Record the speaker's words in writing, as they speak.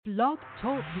Blog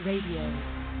Talk Radio.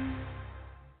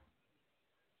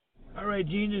 All right,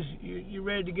 Genius, you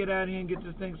ready to get out here and get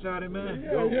this thing started, man?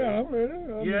 Yeah, I'm ready.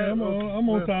 I'm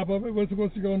on top of it. What's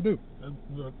you gonna do?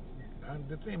 Look,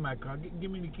 this ain't my car. Give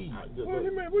me the keys. What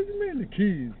you mean the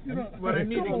keys? But I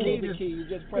need the key. You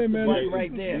just press the button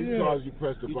right there. Because you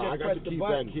press the button. I got the key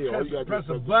back here. All you got to press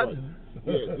do a is button.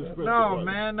 Yeah, just press No, the button.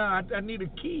 man, no. I need a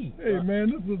key. Hey, man,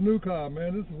 this is a new car,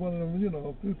 man. This is one of them,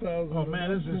 2000. Oh,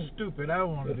 man, this is stupid. I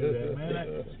don't want to do that,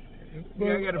 man.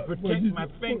 I got to protect my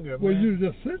finger, well, man. you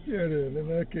just sit there then, in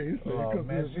that case. Oh,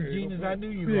 man, Genius, I knew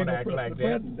you were going to act like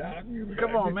that. Button, Doc.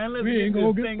 Come on, man, let's we ain't get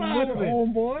gonna this get thing started, moving.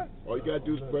 homeboy. All you got to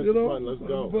do is press the button. Let's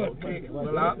go. Okay,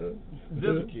 well,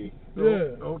 this is key.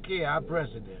 Yeah. Okay, I'll press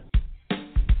it then.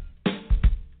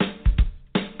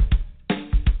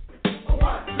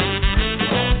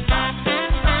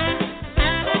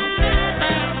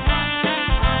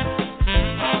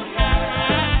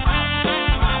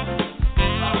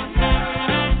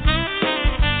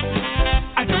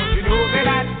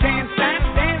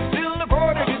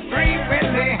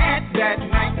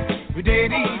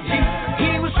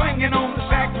 He was swinging on the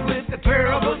sax with a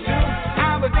terrible tune.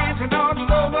 I was dancing all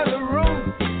over the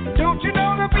room. Don't you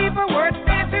know the people were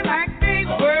dancing like they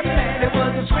were mad? It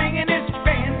was the swingin'est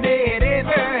band they had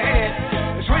ever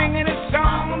had. The swingin'est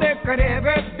song there could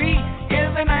ever be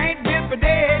is the night with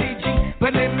Daddy G.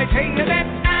 But let me tell you that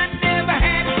I never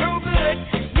had it so good.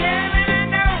 Yeah, and I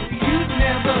know you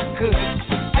never could.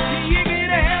 Until you get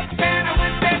a help banner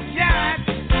with that jive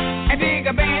and dig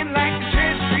a band like the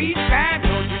Church Street Five.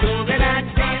 Don't you know that I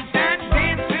dance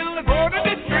till the quarter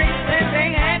to three that they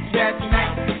had that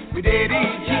night with Daddy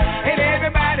G. And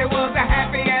everybody was as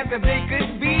happy as they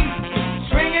could be,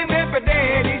 swinging there for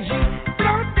Daddy G.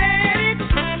 Blow Daddy, blow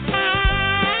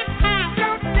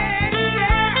Daddy,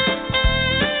 yeah.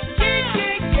 Yeah,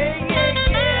 yeah, yeah, yeah,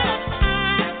 yeah.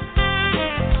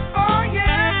 Oh,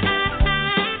 yeah.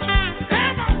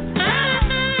 Come on,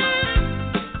 come on.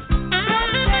 Blow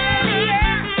Daddy,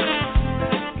 yeah.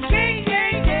 Yeah, yeah,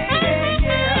 yeah, yeah,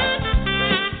 yeah.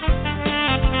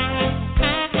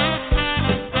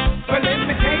 But let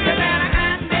me tell you that I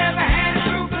never had it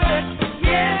so good.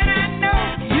 Yeah, and I know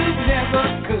you never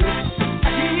could.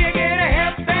 Until you get a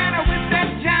help banner with that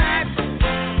jive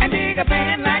and dig a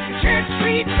band like the Church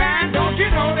Street Five. Don't you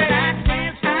know that I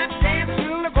dance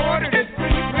till the quarter to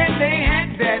three when they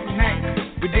had that night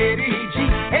with Daddy G.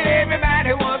 And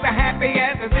everybody was as happy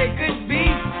as they could be,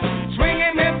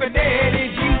 swinging there for Daddy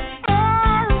G.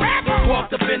 Oh, rapper!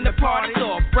 Walked up in the party,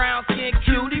 saw a brown-skinned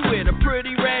cutie with a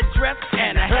pretty red dress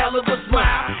and a hell of a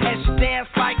smile. And she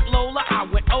danced like Lola. I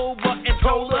went over and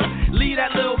told her, leave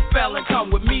that little fella,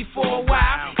 come with me for a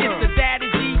while. It's the Daddy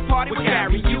G party with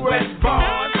Gary U.S.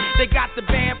 Bars. They got the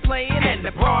band playing and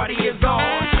the party is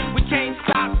on. We can't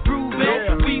stop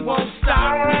grooving, we won't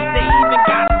stop. They even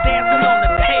got us dancing on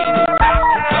the table top.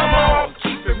 Come on,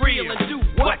 keep it real and do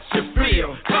what you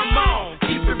feel. Come on,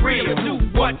 keep it real and do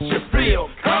what you feel.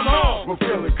 Come on. We're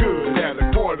feeling good at a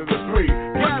quarter to three.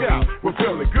 Look out, we're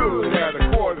feeling good at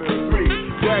a quarter to three.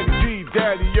 Daddy G,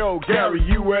 Daddy O, Gary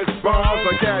U.S. Bonds.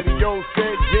 Like Daddy O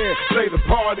said, yeah, say the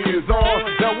party is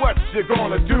on. Now what you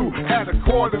gonna do at a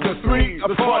quarter to three? A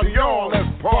party on, let's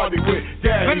party with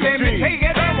Daddy But let me G. tell you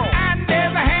that I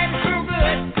never had it so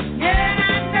good. Yeah, and I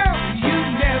know you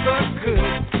never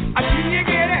could. Until you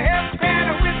get a help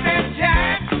banner with that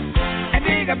jive and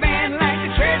dig a band like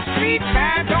the Church Street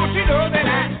Five. Don't you know that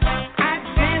I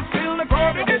danced till the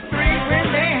quarter to three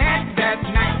when they had that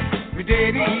night with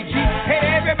Daddy G. And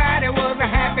everybody was as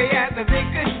happy as they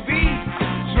could be,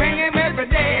 swinging with the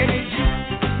Daddy G.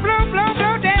 Blow, blow,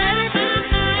 blow, Daddy.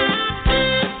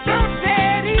 Blow,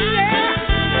 Daddy, yeah.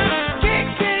 Yeah,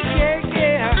 yeah, yeah,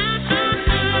 yeah.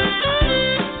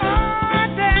 Oh,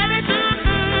 Daddy.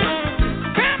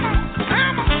 Come on,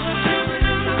 come on.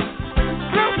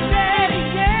 Blow, Daddy,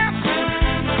 yeah.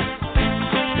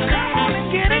 Come on and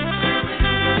get it.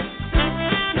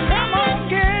 Come on,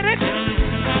 get it.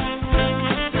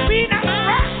 We not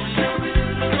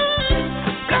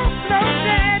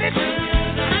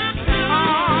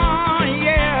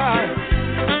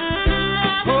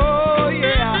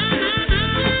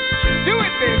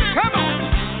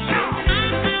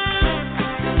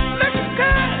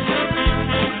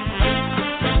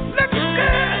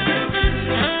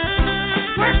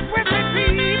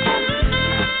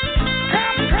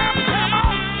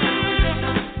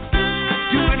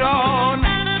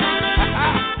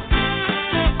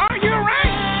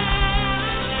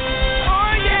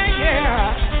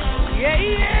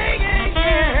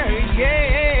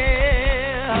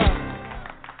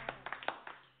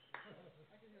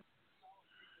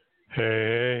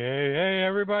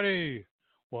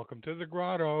welcome to the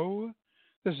Grotto.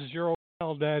 This is your old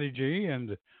pal Daddy G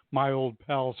and my old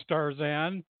pal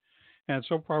Starzan. And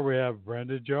so far we have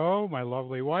Brenda Jo, my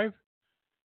lovely wife,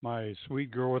 my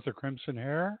sweet girl with the crimson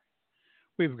hair.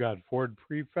 We've got Ford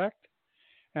Prefect,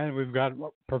 and we've got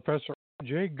Professor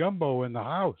J. Gumbo in the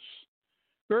house.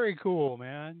 Very cool,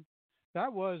 man.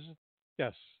 That was,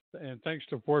 yes, and thanks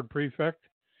to Ford Prefect,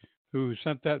 who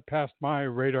sent that past my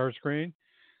radar screen.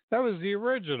 That was the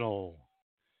original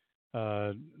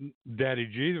Daddy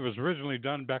G. That was originally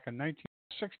done back in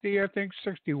 1960, I think,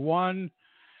 61.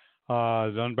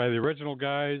 Done by the original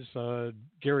guys,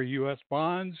 Gary U.S.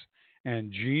 Bonds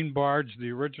and Gene Barge, the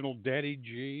original Daddy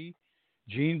G.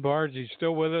 Gene Barge, he's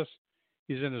still with us.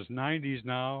 He's in his 90s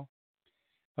now.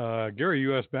 Gary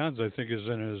U.S. Bonds, I think, is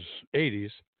in his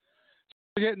 80s.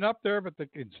 They're getting up there, but they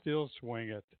can still swing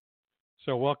it.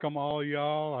 So welcome all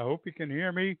y'all. I hope you can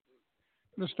hear me. I'm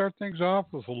going to start things off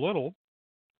with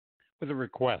a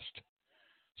request.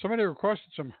 Somebody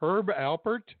requested some Herb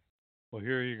Alpert. Well,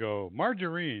 here you go.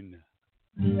 Margarine.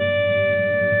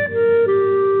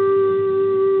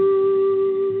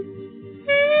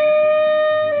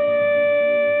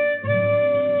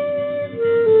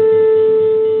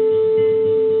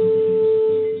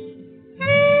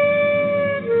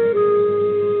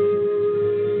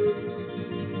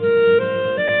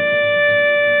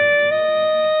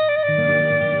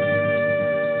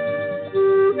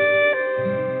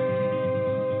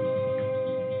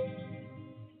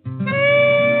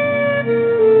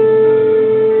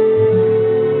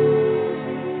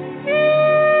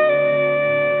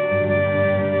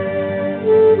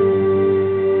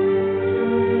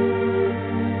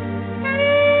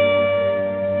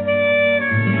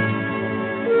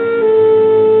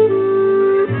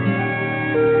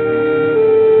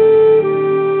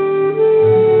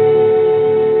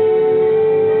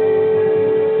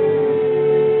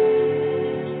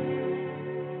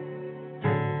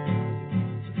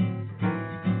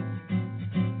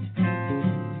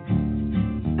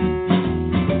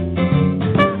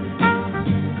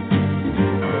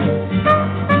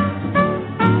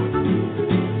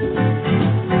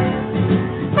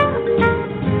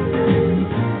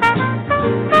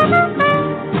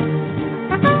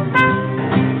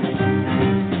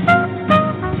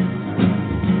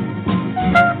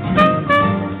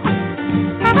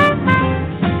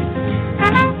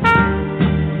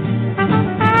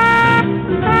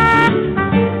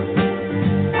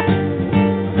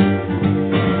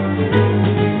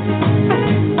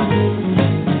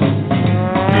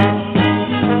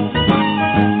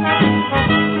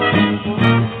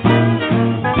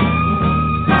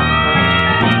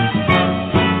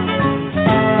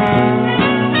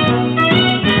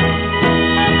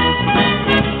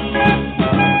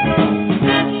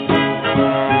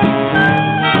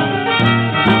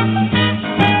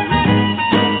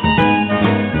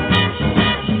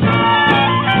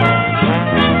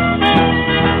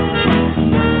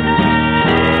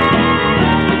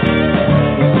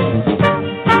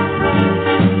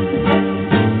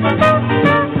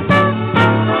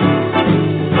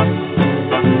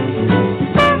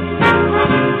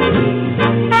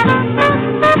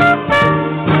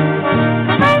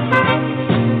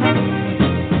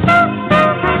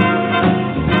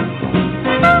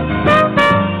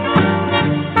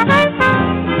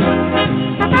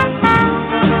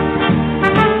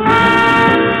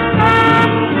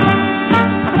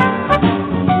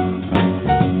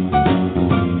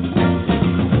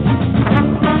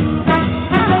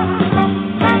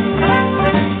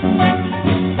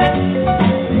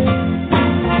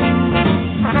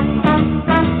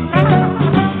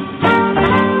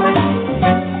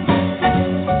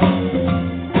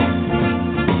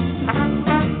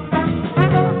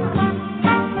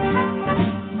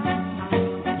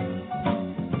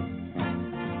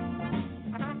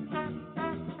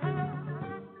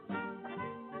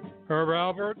 Herb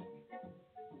Alpert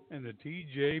and the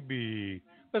TJB.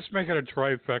 Let's make it a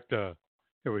trifecta.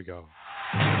 Here we go.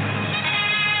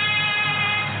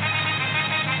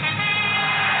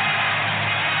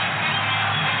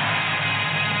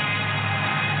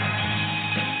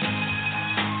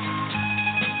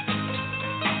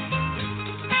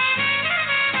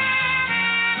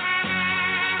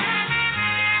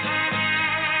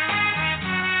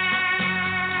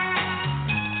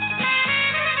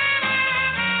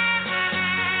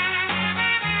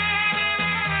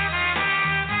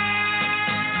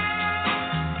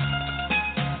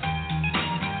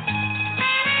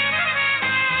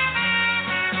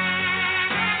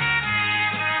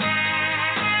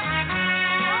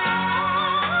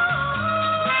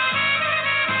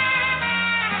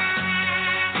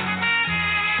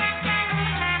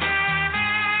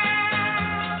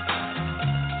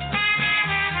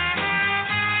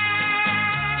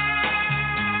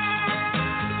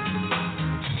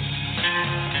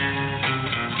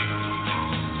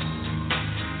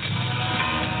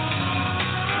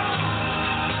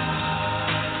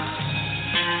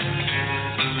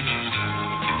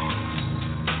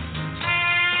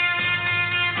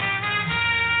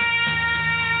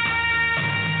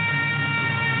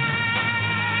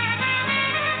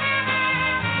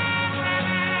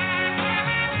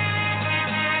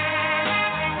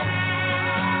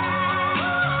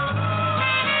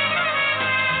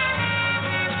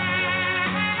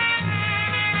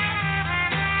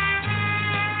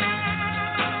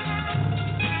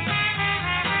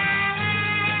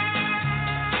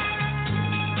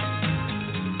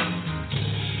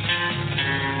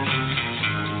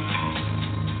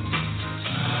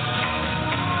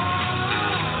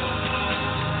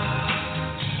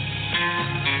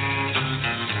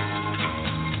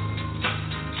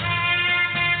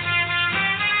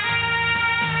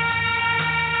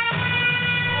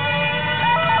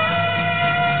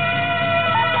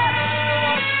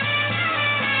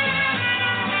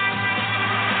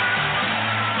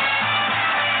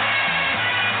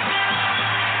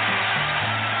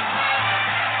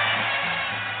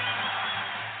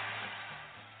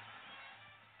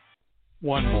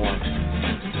 one more.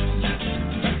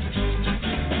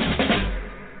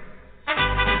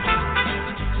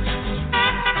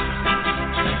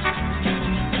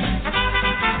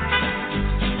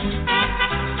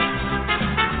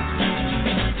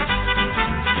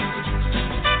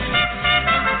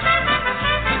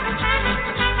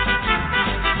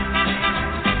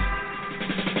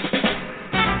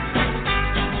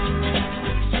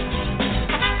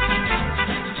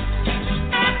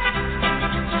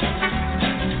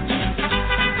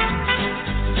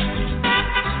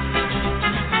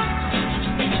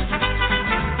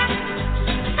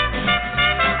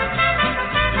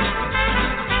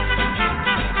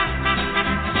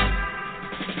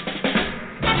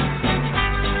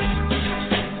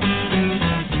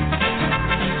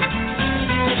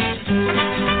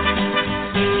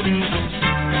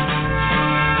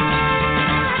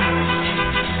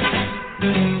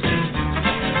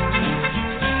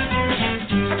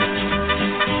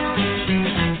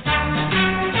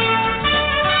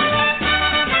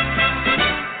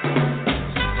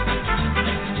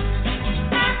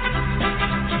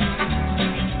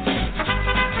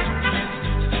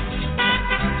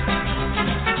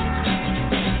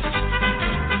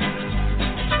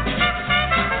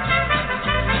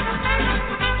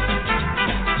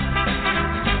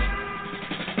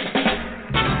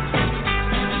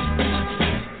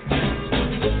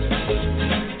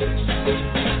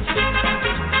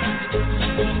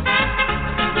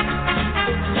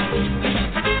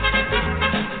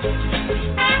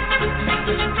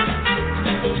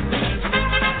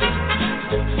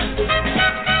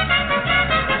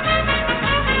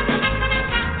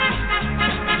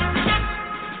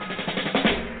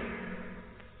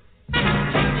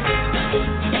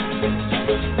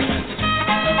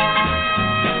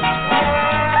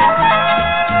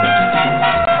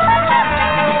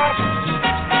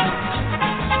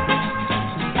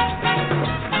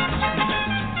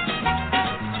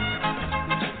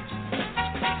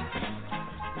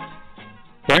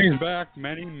 Brings back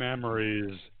many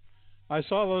memories. I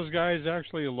saw those guys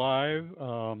actually live.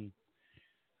 I'm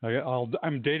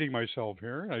dating myself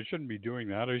here. I shouldn't be doing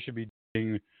that. I should be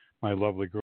dating my lovely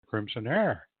girl, Crimson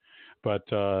Hair. But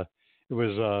it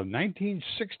was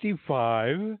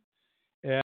 1965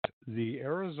 at the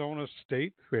Arizona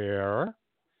State Fair.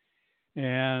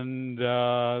 And it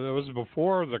was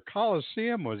before the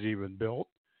Coliseum was even built.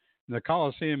 And the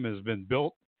Coliseum has been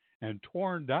built and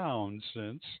torn down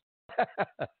since.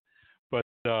 But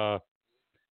I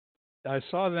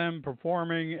saw them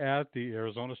performing at the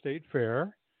Arizona State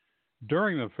Fair.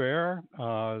 During the fair,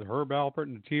 Herb Alpert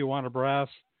and the Tijuana Brass,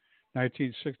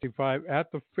 1965,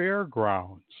 at the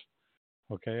fairgrounds.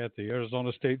 Okay, at the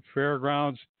Arizona State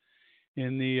Fairgrounds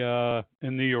in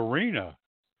the arena.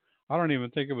 I don't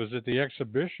even think it was at the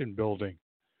exhibition building.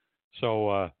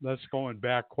 So that's going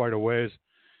back quite a ways.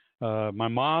 My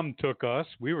mom took us.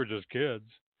 We were just kids.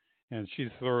 And she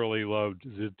thoroughly loved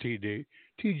the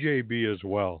TJB as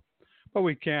well. But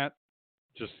we can't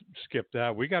just skip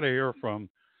that. We got to hear from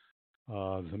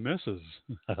the Mrs.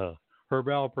 Herb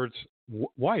Alpert's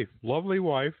wife, lovely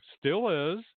wife, still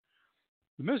is,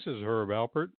 the Mrs. Herb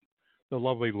Alpert, the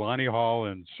lovely Lonnie Hall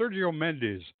and Sergio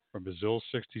Mendes from Brazil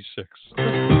 66.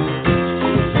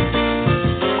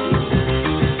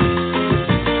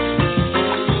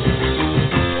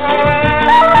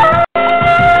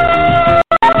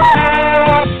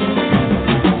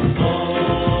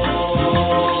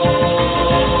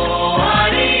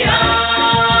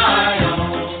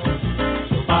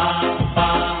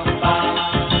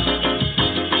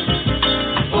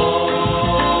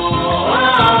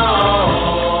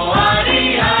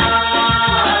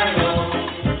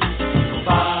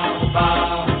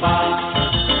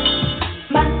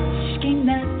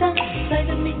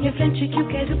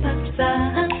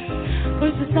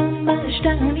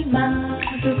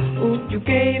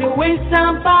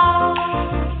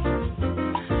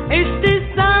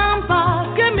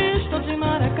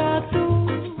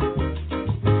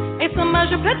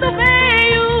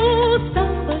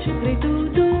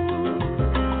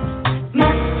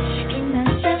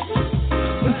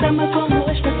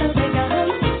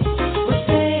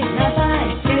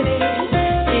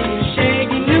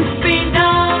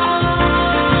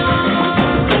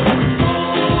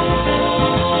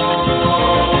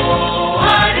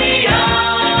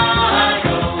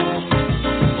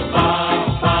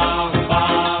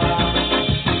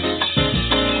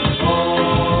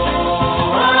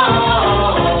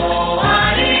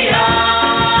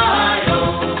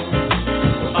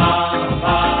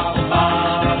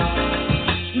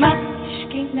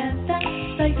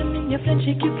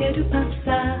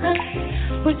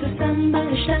 pois o samba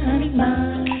está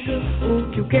animado. O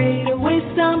que eu quero é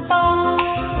samba,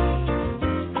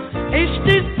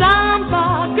 este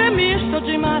samba que é misto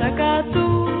de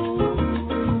maracatu.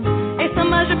 É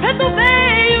samba de preto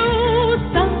veio,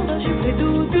 samba de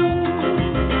preto.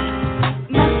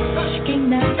 Mas quem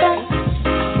nada,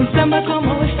 um samba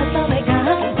como este tão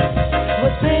legal,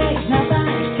 você não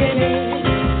vai querer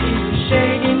que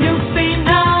chegue no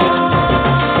final.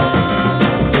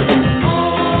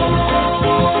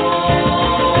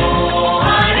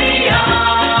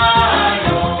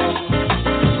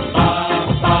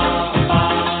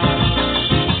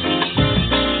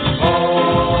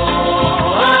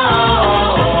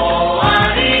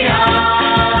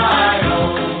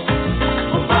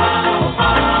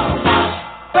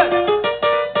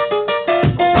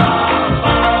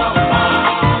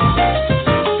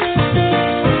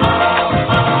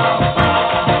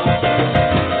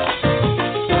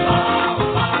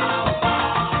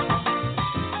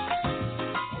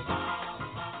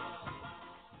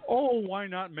 Why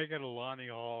not make it a Lonnie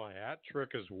Hall hat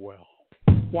trick as well?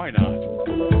 Why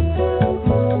not?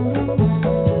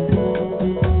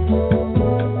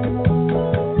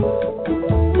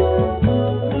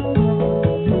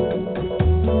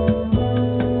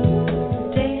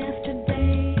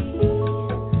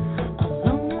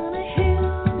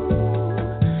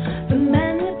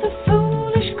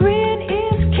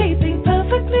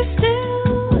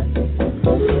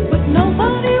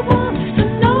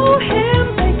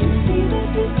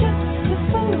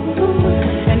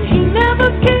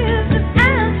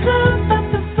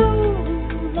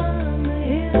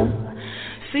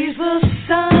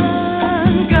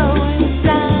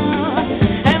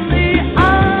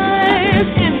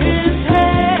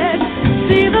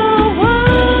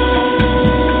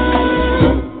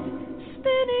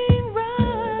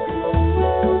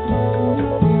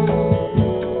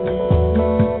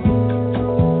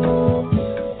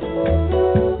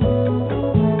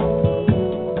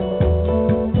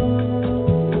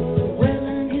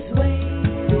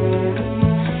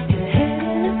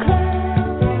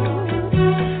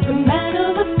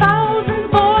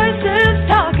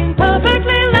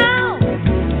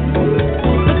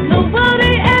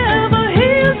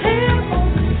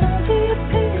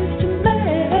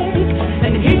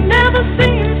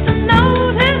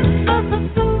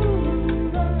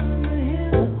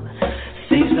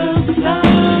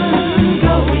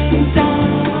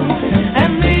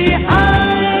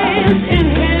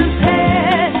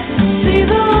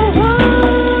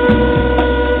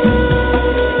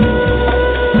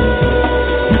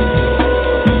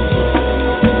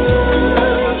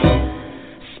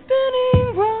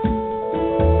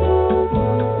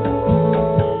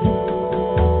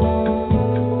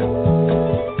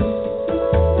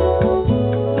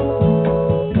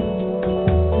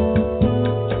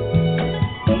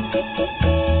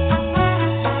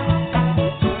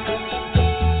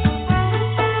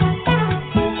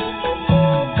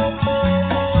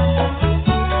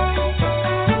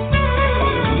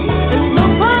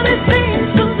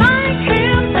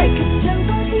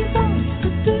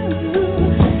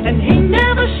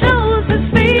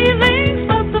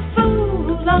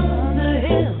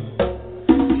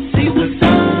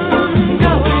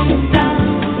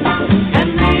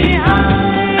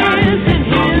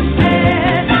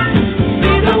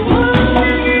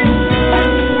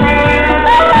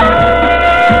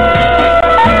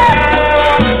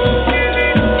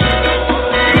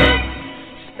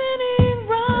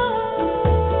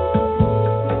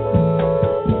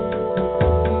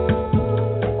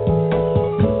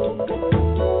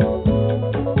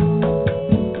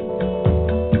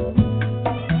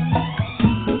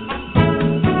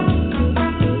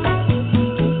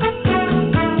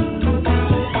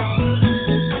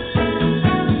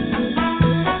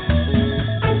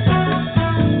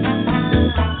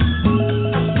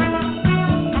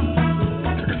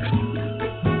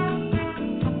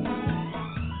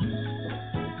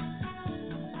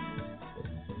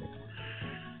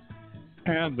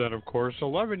 And then, of course,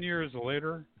 11 years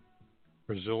later,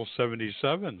 Brazil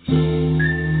 77.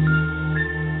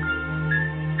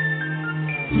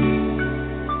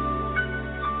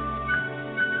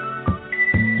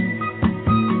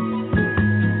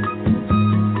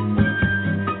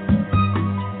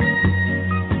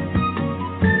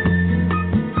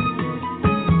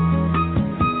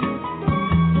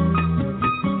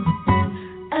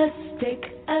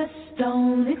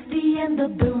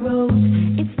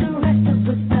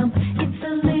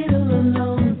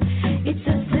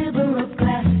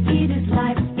 It is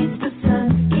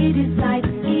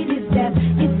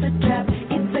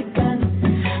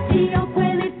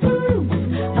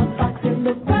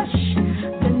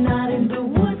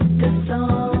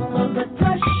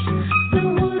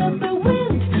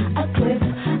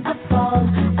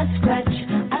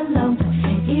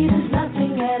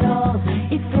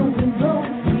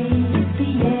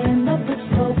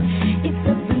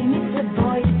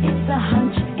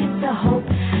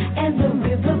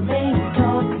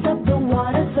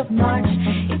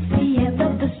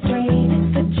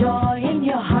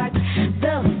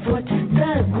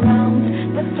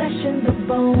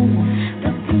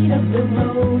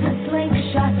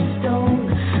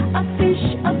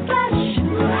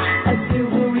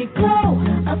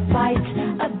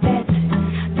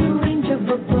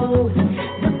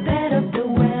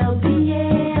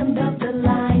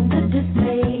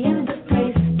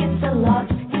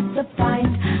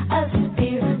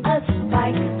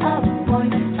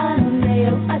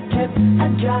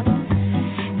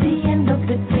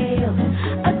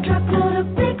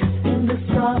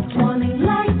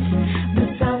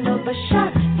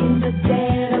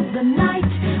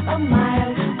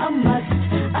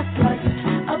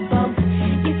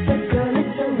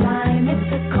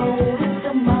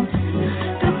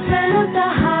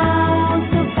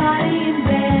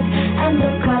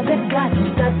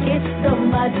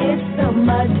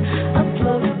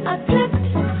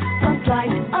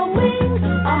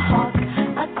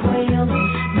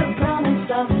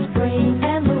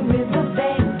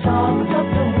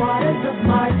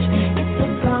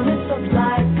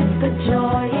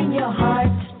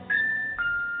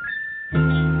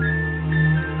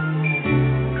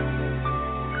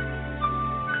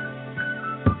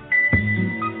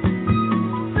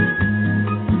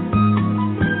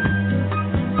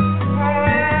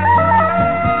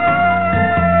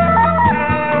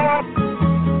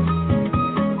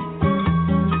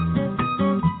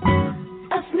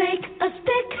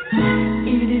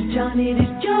Johnny to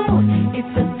Joe.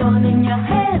 It's a thorn in your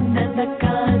hand and the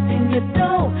colors in your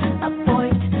dough. A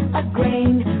point, a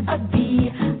grain, a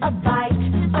bee, a bite,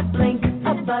 a blink,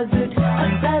 a buzzard,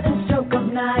 a sudden stroke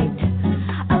of night.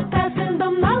 A pass in the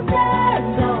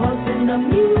mountains, a horse and a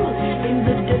mule. In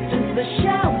the distance the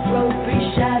shouts roll, three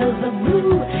shadows of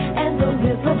blue. And the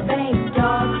riverbank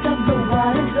dogs of the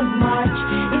waters of March.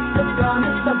 It's the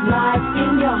promise of life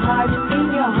in your heart,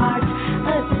 in your heart.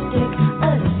 A stick,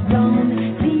 a stone,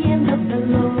 the end of the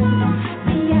load.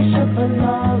 The ash of a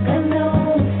log, a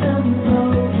lonesome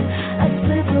road. A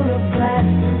sliver of glass,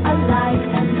 a light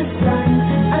and the sun.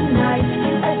 A night,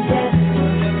 a death,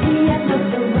 the end of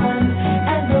the run.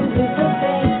 And the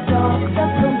riverbank dogs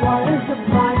of the waters of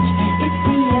March. It's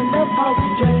the end of all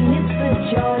strain, it's the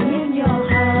joy in your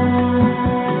heart.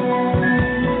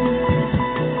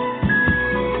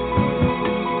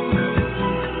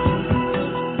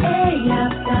 Hey,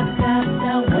 up, up, up,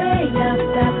 the way up,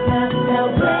 up, up, the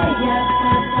way up,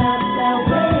 up, up, the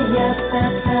way up,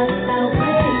 up, up, the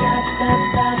way up, up,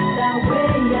 up, the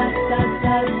way up, up,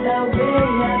 up, the way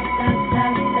up, up,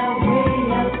 up, the way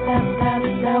up, up, up,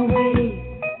 the way.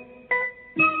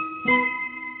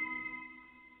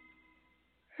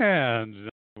 And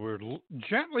we're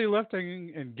gently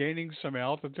lifting and gaining some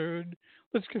altitude.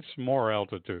 Let's get some more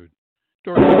altitude.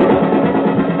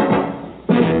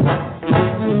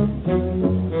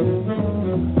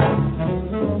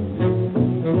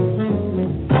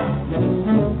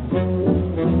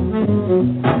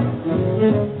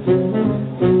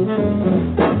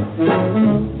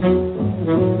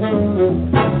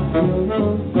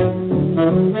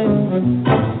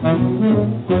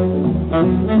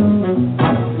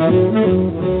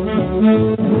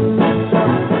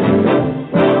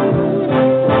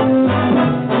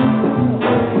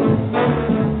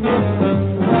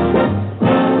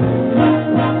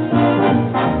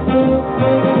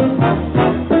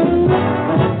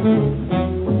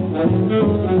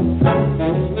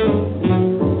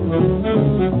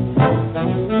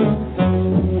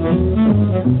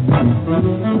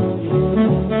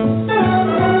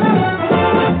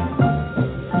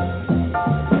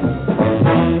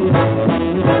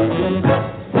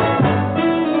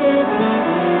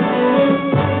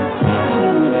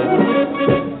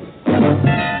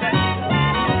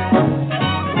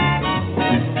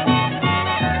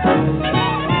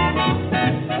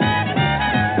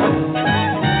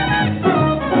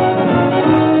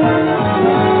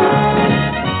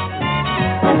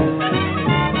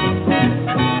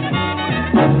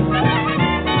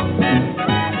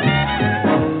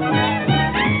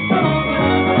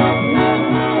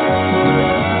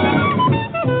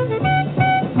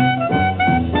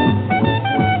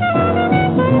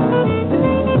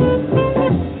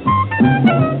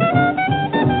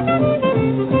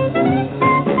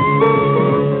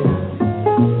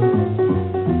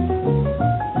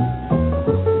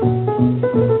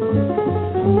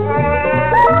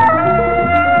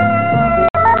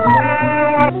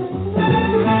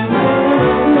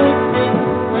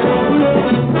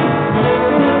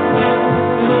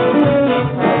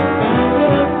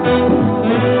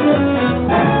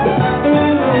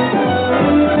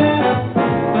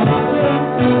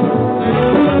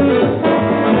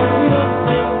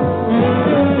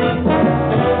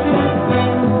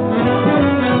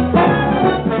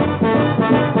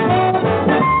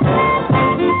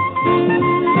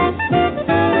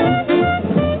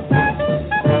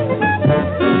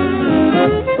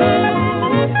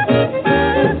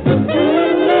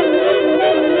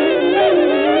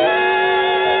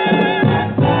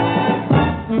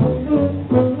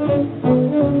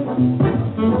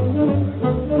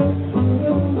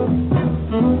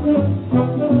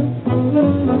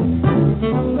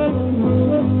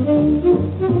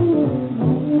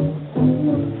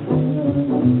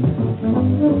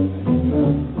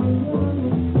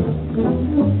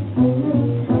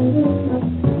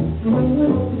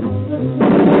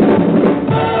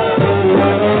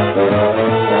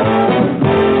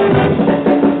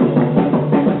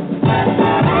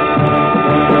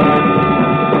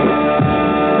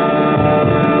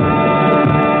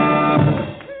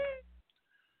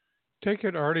 Take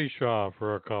it Artie Shaw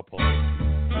for a couple.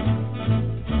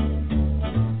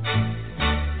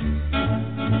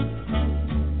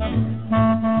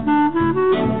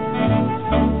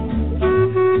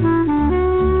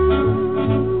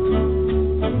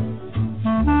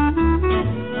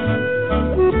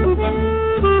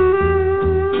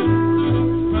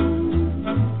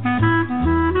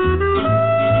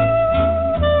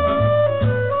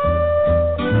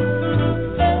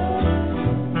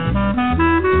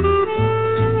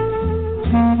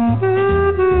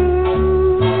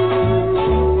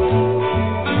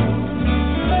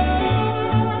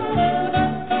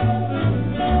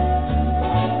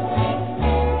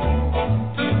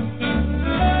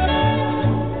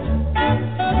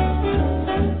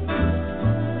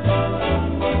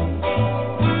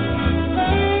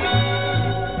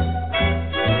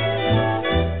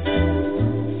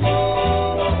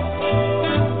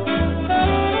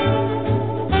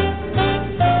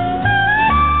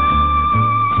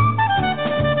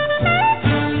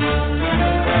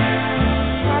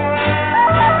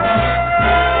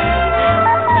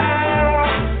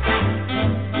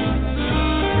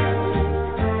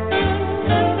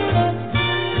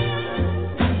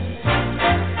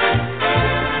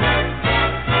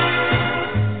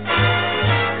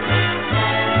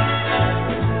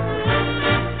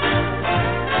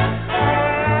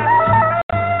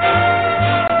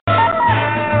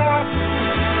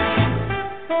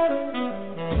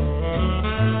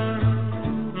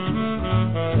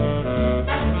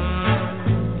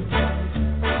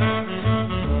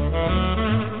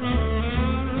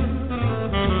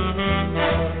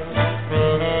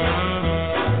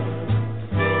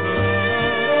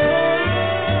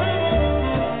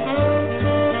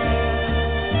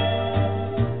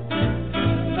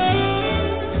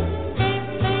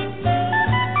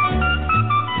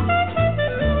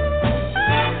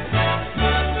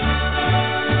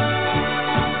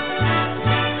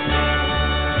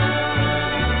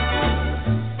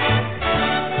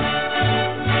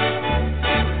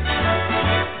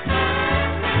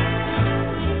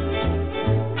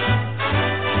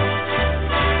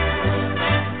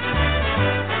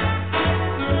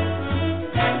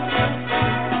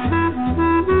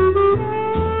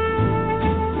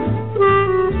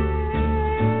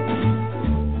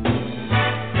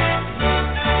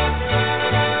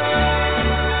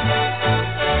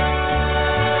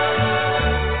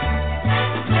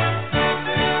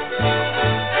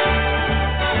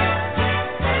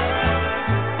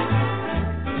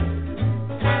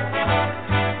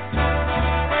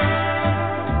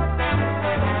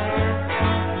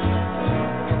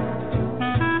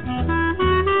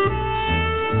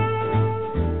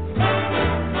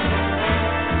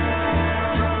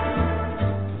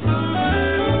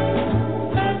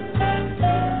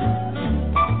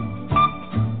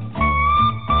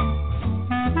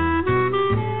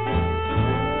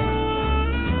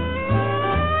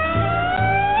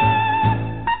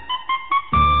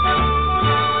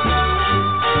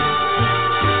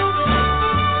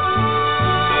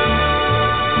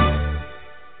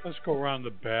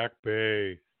 Back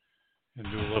Bay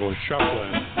and do a little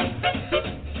shuffling.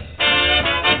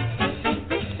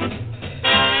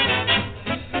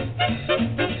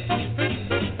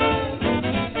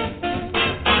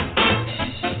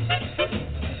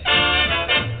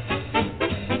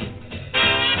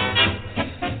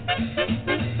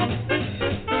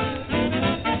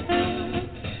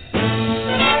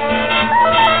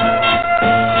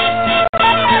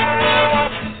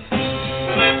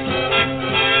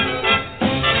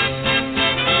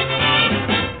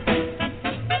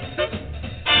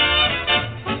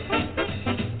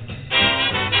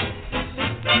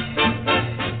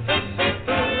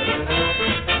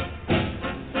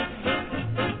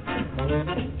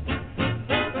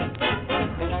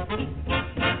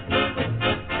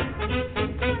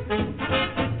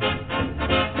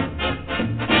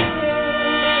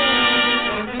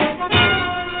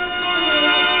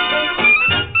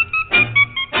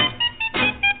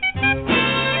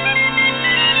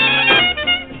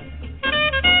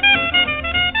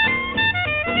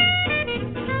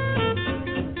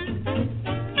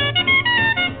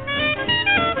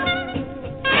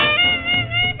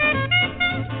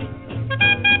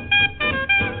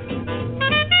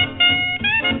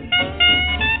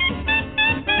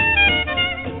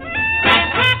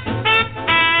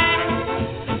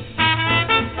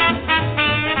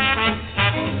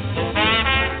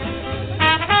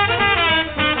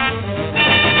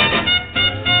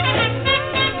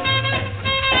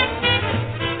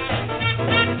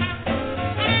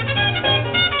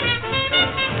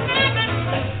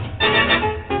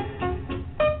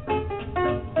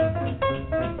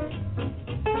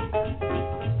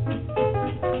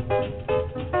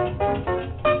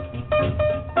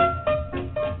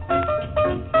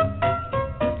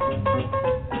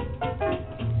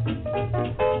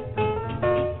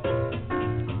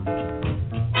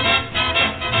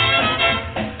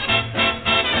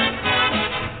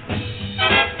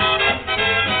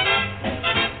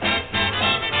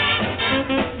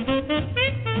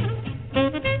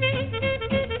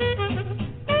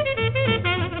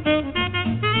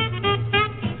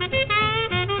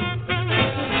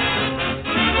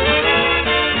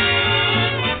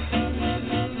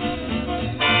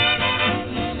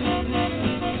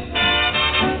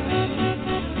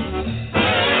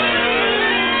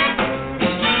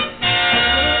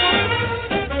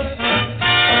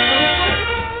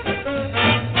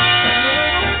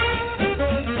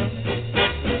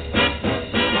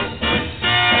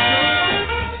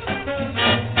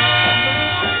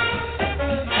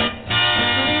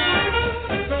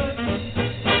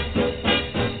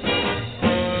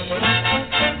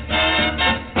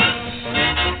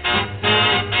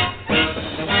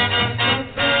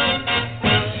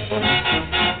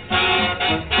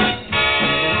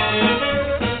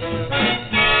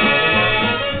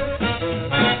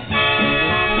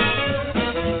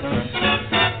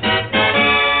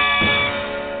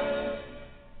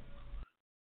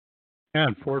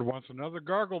 And Ford wants another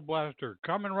Gargle Blaster.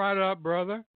 Coming right up,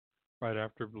 brother. Right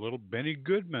after little Benny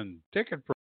Goodman. Take it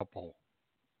for a couple.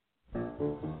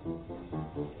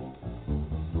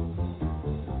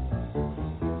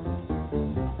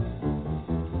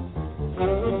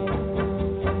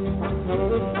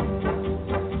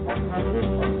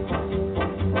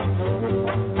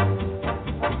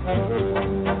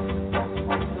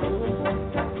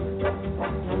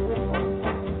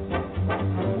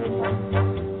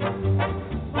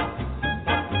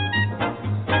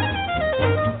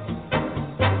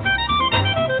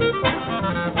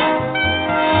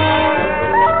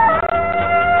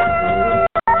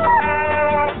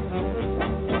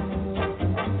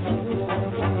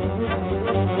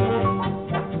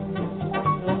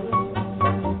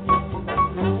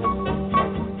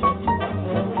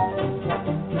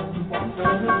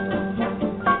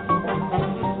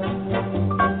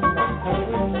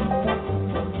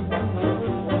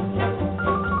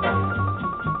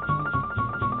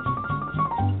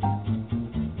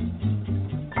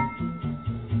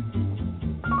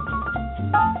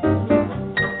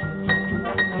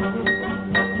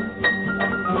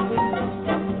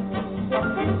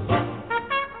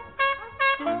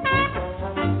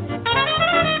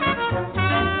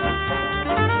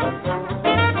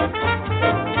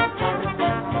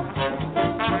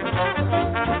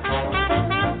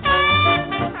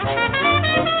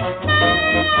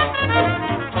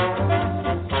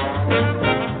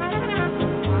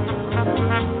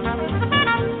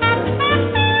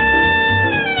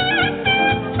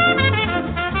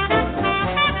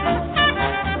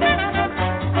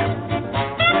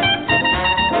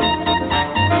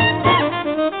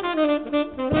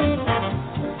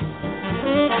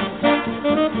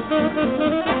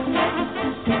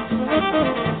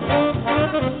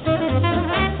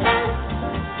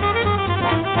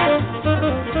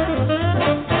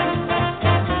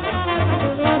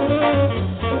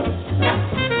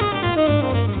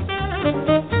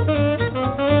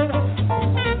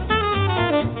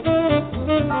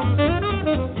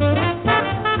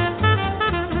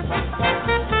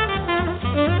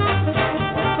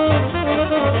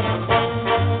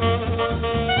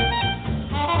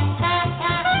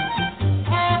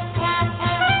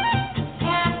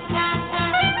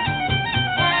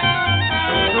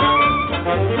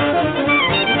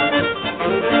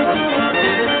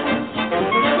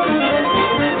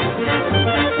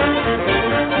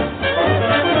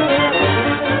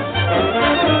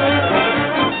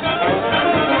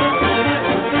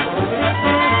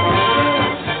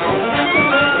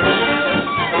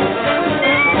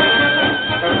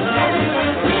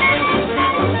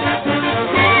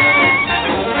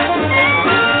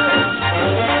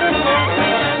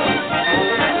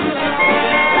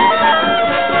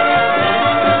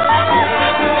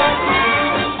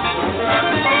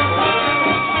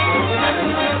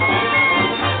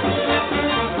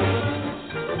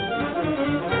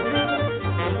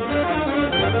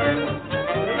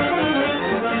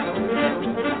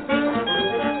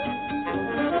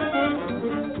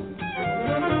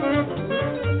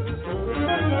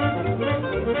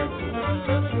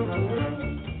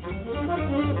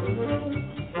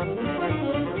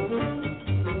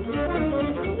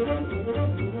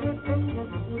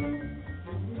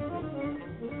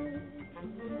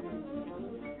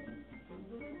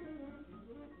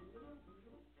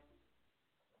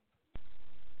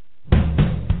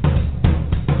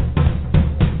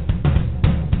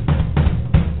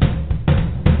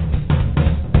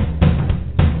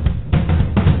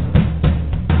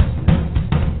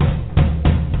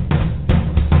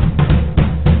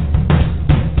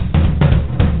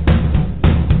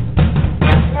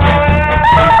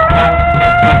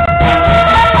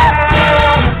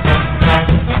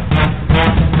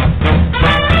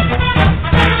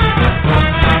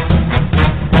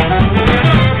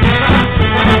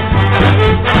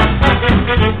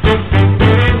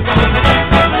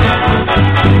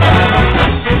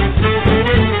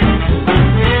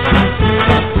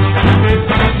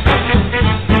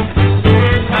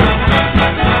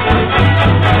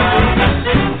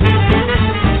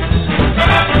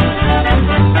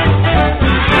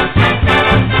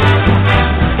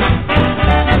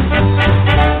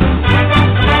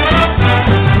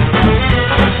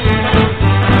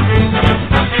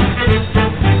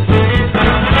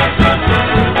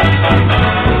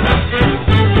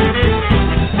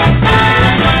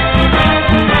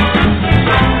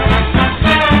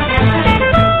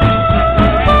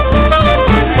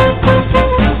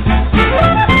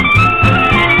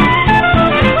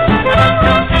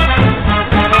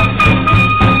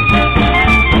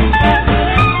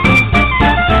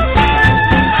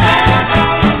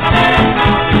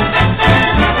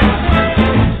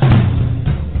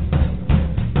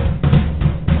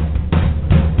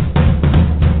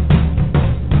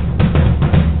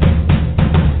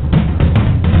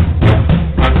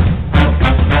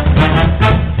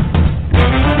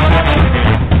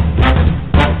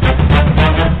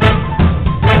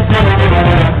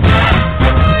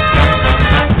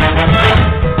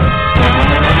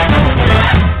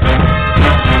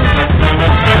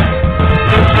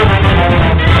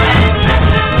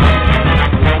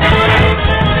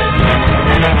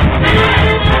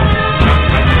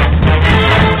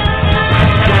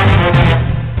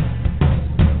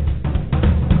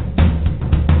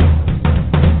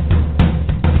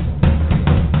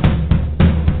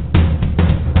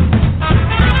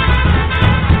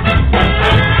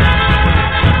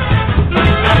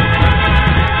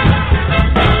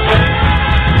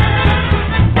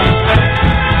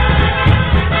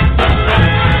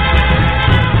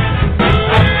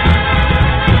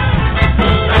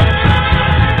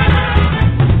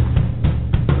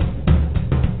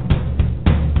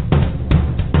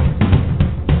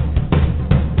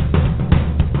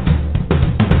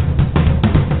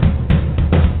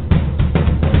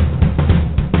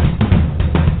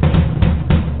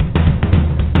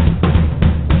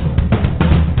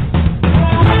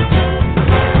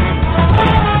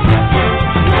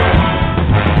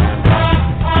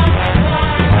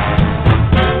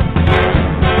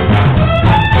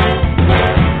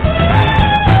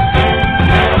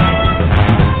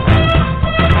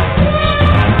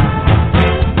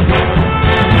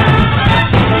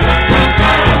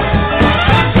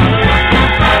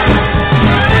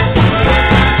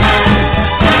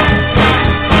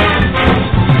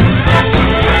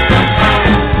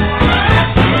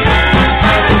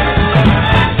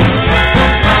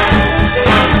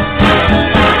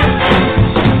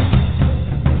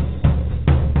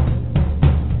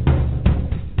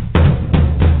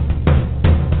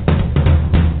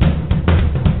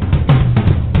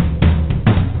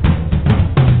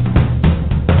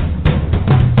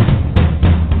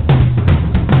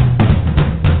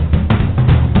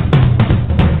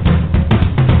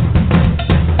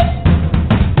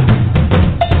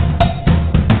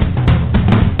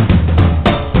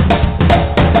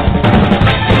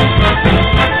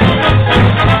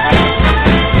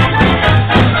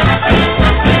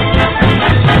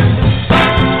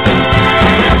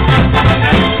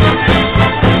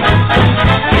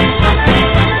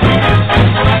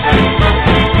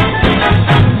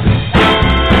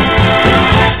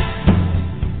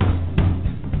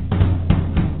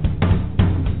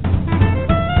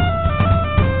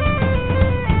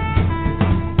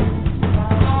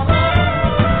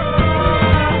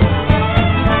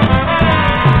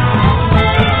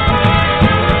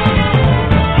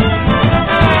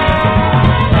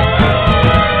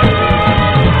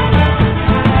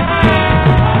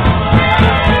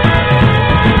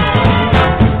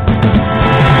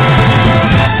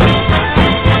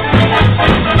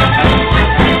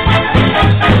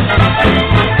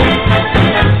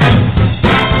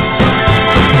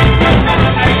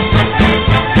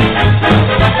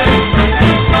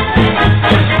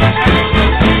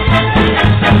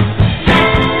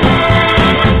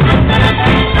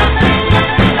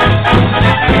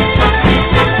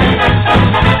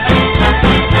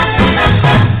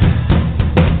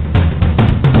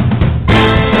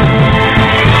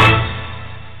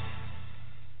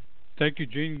 Thank you,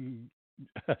 Gene.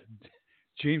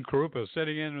 Gene Krupa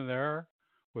sitting in there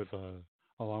with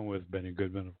along with Benny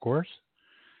Goodman, of course.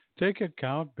 Take it,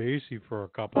 Count Basie, for a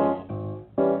couple.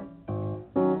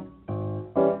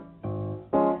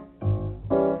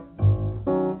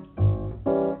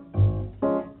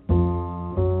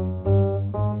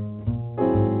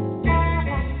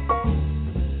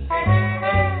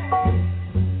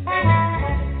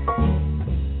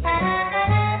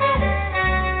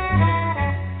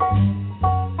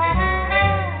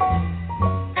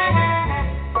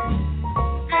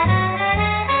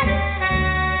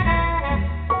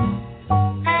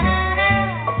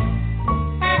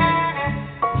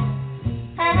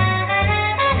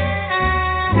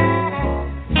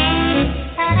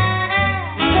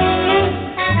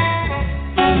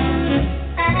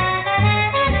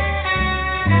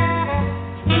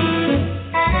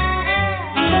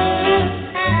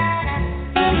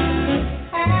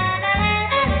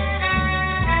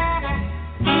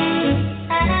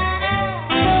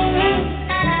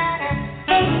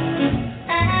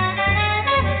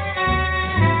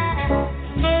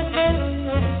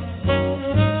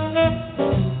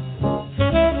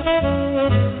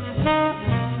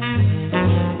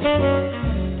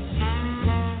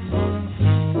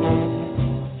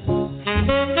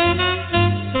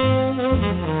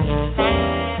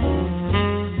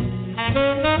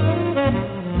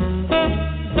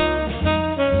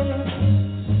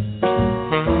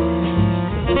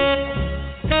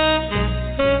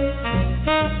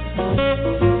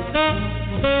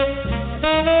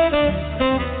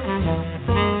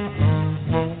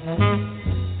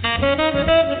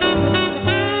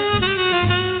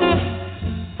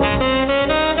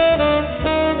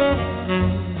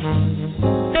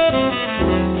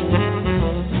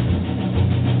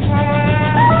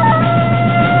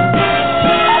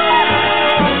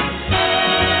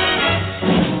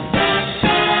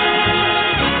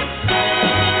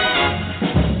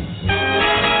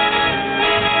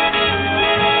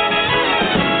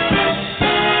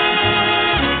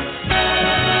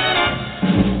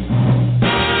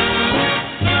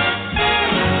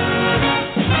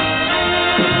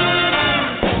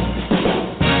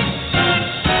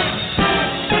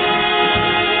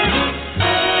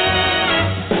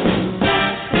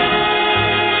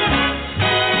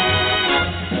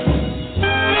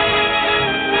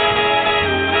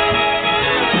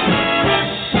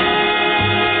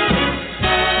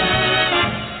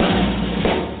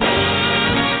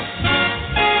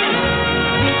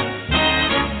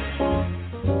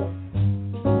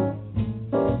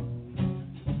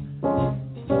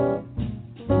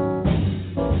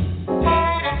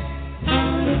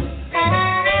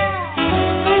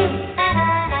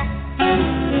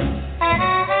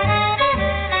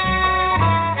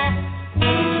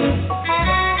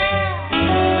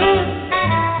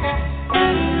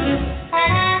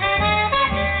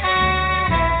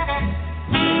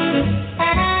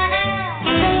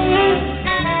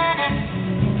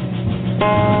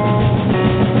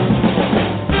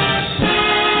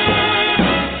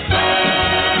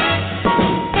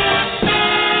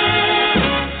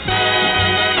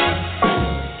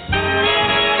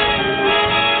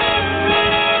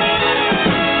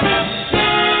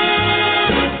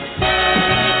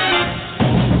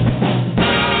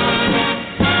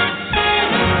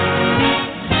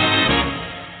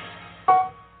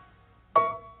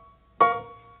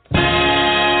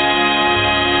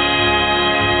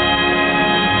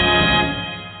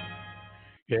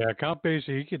 Yeah, Count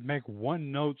Basie, he could make one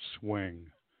note swing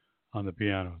on the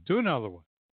piano. Do another one.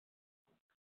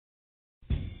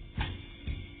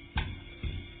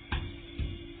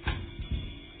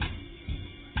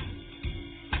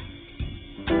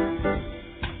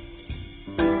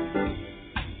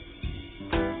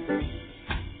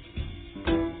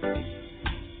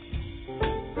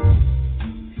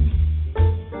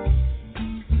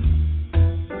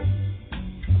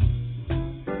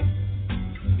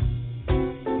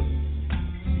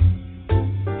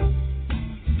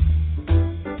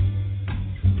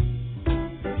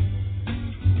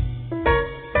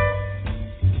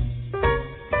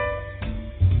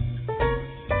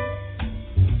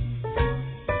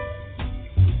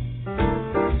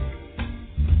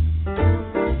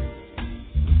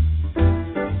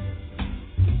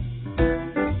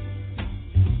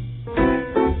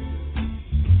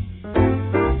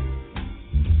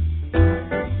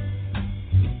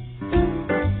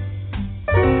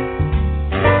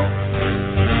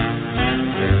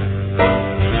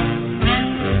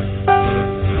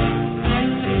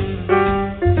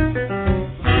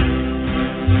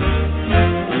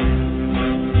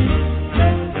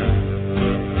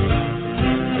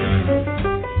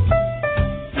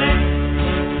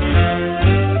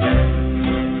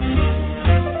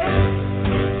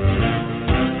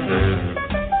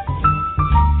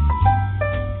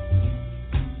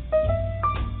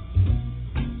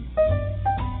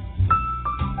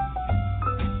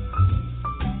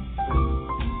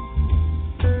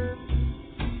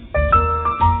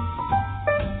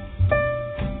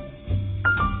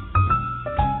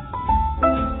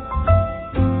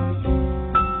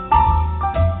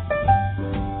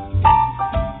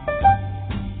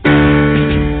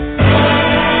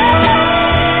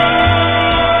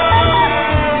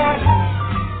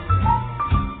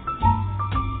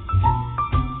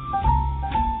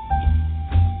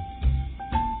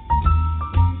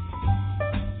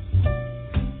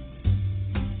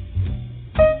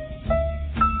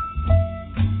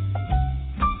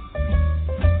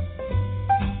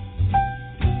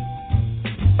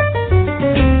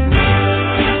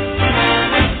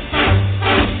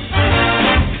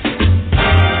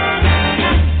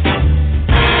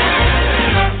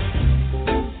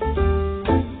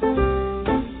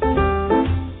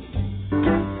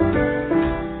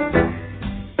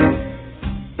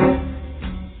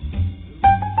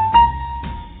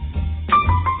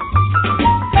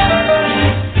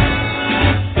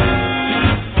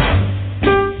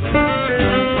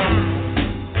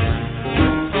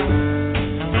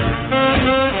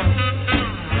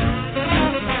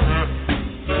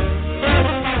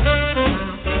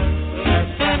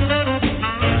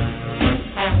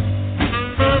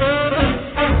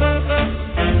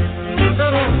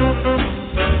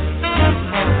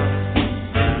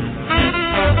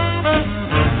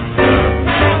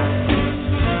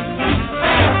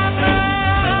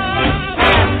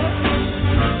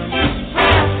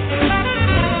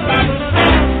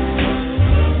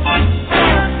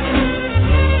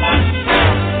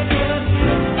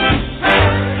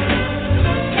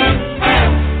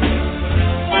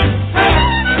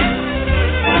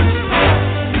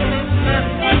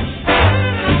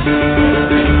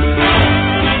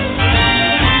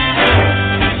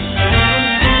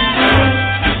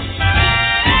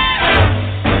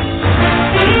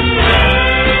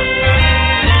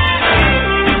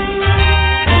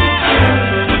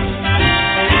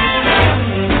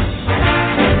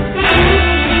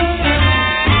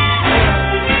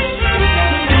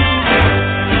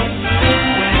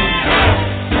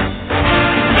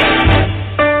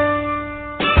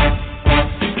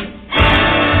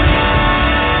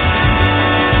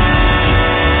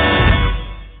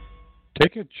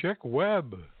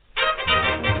 Webb.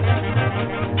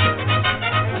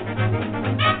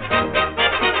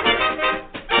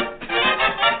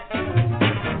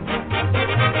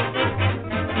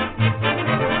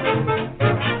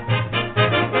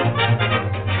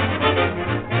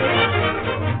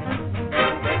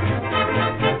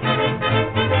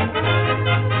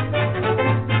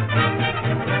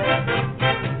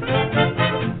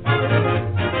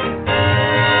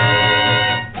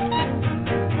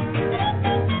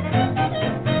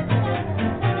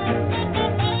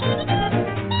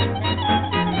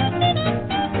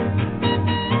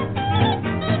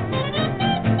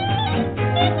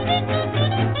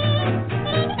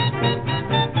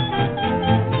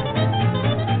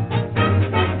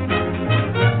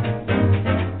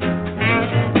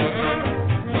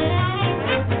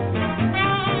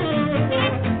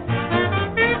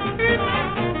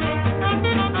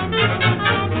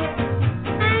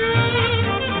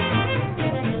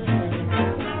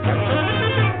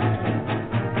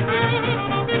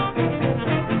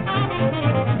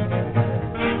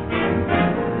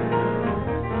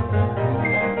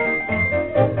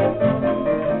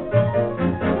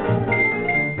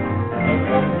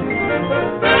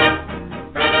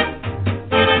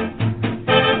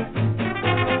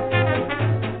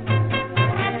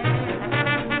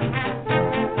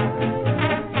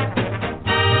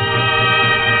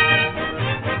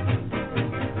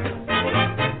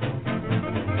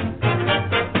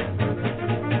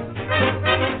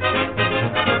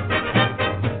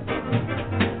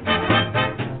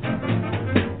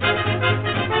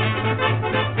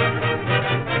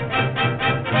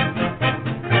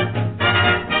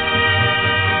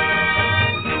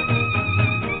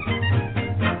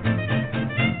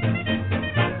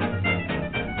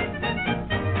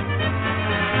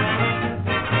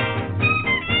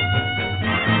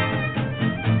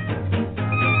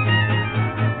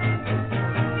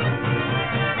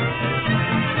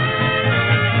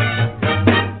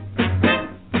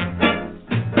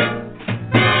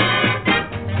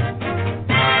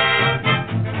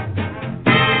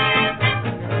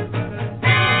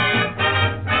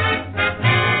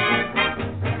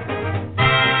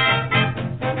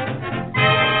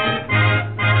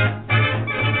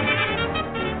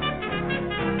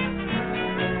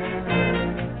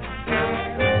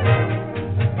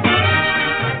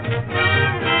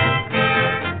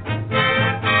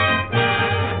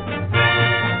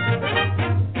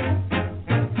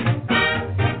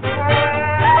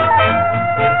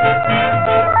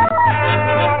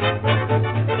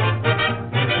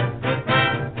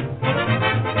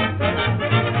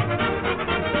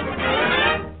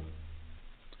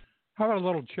 How about a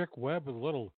little Chick Webb with a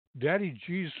little Daddy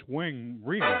G Swing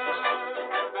remix?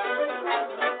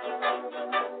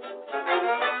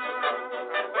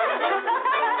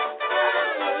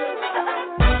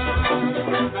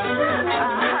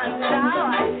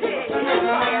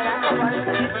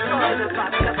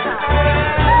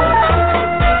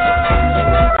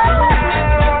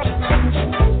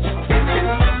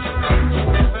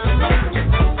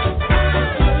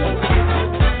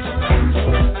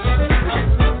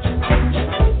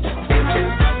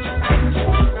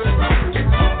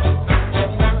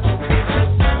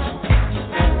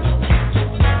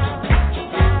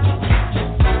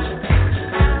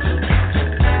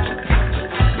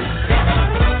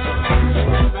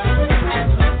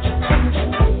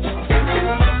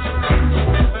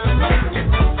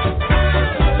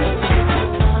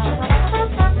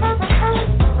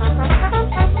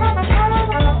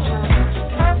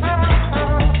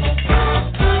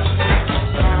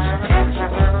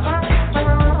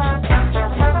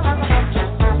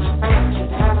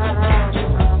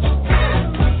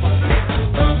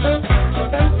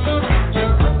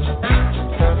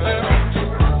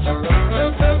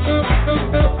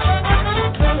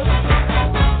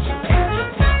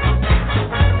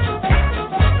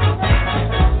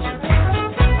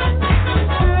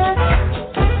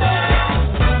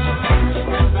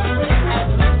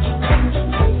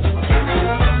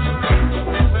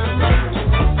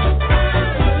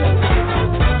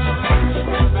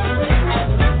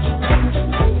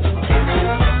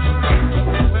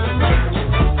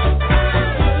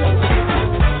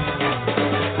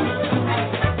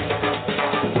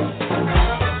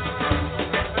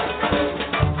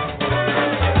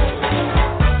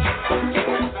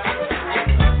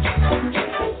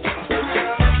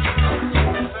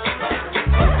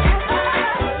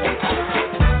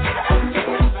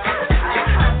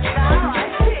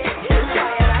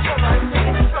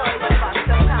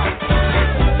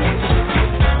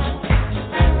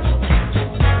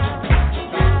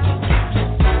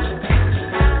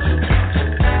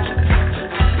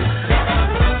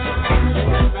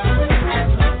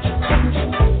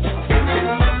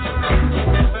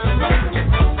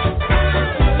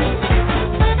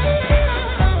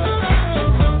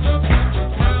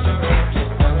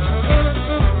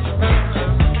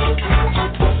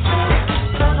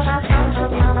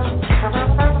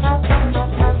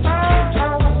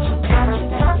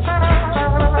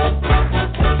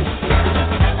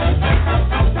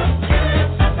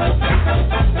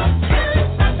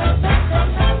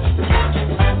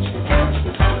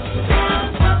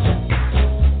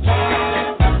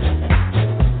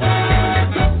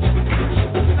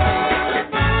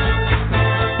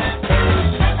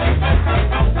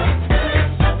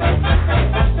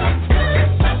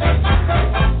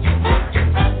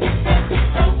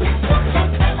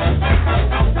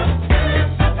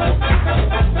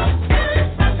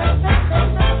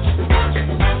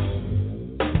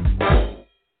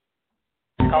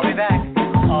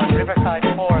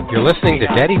 to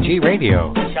Daddy G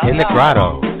Radio in the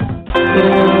Grotto.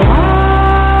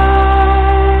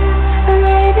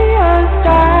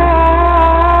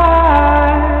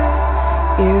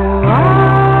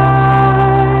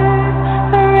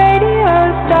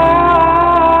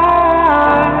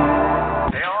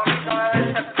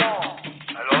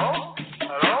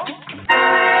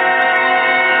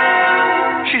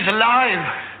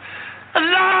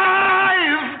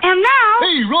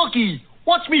 Rocky,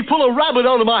 watch me pull a rabbit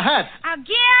out of my hat.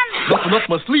 Again? Nothing up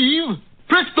my sleeve.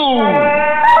 Presto!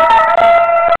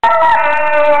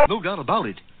 No doubt about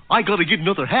it. I gotta get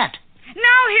another hat.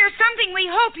 Now here's something we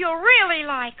hope you'll really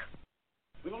like.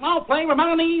 We will now play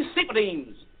Romani's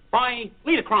Cypridines by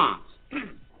Liederkranz.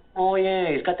 Oh,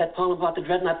 yeah, he's got that poem about the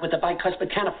dreadnought with the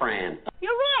bicuspid canifran.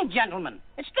 You're wrong, gentlemen.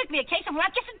 It's strictly a case of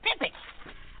Ratchis and Pippets.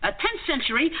 A 10th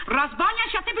century Razbania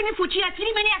Shatipini Fuchia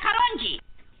Tirimenia Karonji.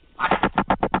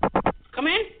 Come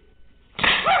in.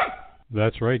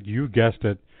 That's right, you guessed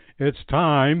it. It's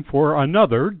time for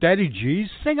another Daddy G's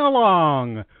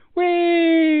sing-along.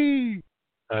 Whee!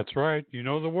 That's right, you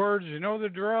know the words, you know the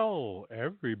drill.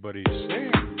 Everybody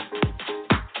sing.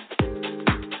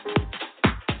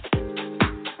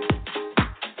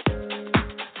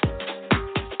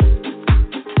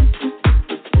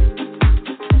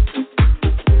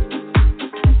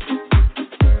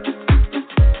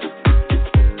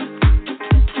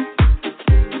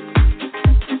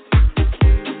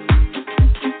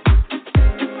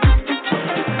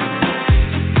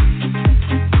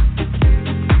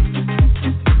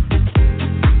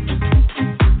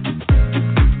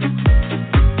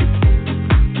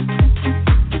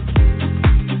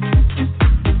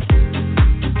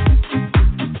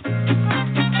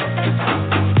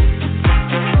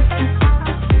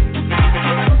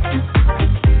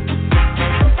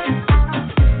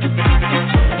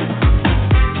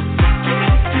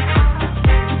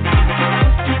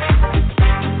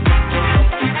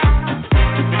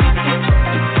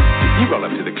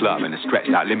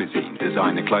 Limousine,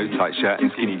 designer clothes, tight shirt and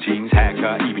skinny jeans,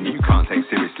 haircut, even you can't take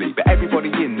seriously. But everybody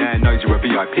in there knows you're a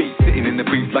VIP, sitting in the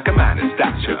booth like a man of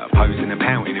stature, posing and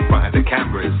pouting in front of the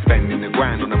cameras, spending the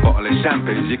grand on a bottle of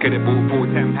shampoos. You could have bought for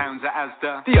 £10 at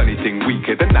Asda. The only thing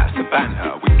weaker than that's the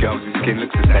banter, with girls whose skin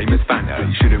looks the same as Fanta.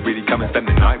 You should have really come and spend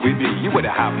the night with me. You would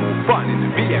have had more fun in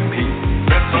the VMP.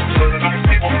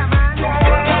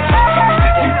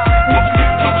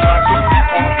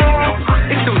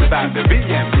 It's all about the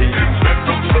VMP.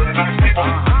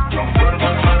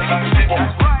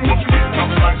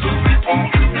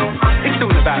 It's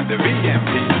all about the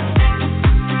VMP.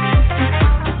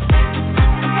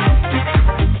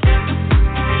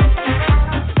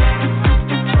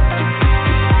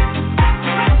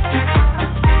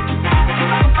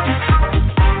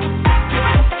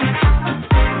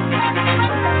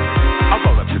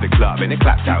 And it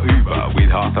claps out Uber. With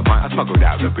half a pint I smuggled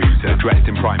out the boozer, dressed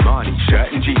in Primani,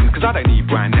 shirt and jeans, cause I don't need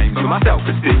brand names for my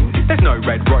self-esteem. There's no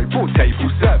red rope or table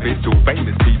service or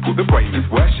famous people the brainless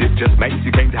worship, just mates who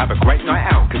came to have a great night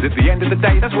out, cause at the end of the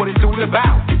day that's what it's all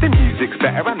about. The music's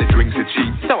better and the drinks are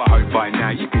cheap, so I hope by now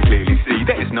you can clearly see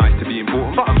that it's nice to be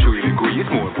important, but I'm sure you'll agree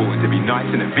it's more important to be nice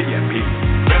than a VMP.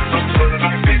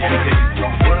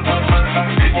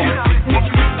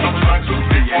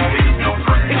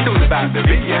 It's all about the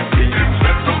VMP.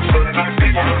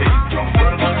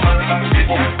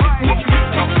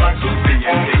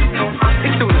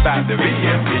 It's all about the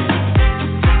VMP.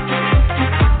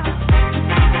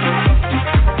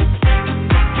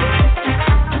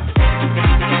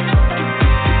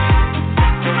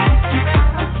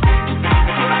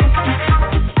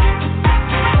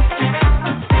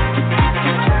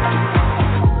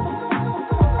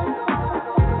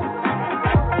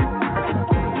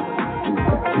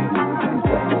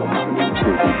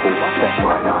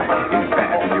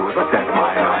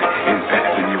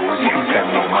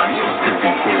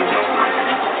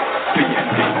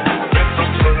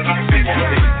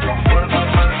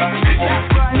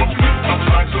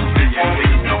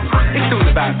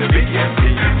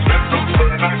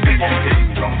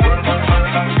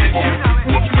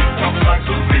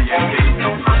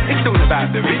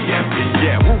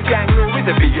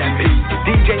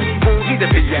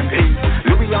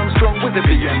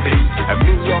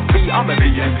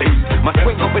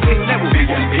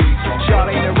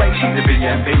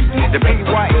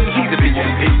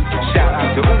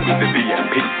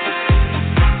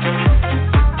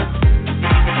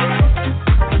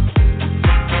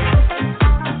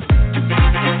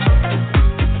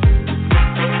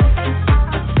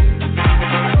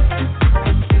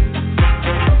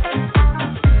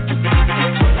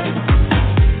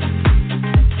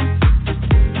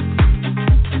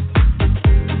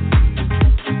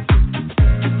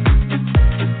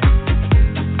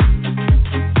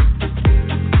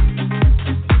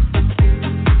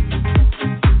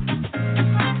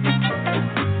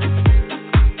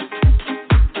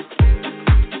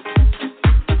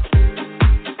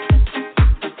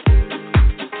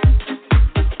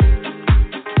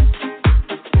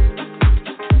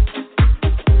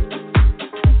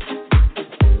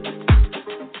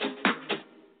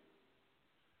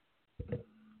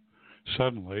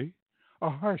 suddenly,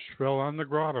 a hush fell on the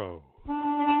grotto.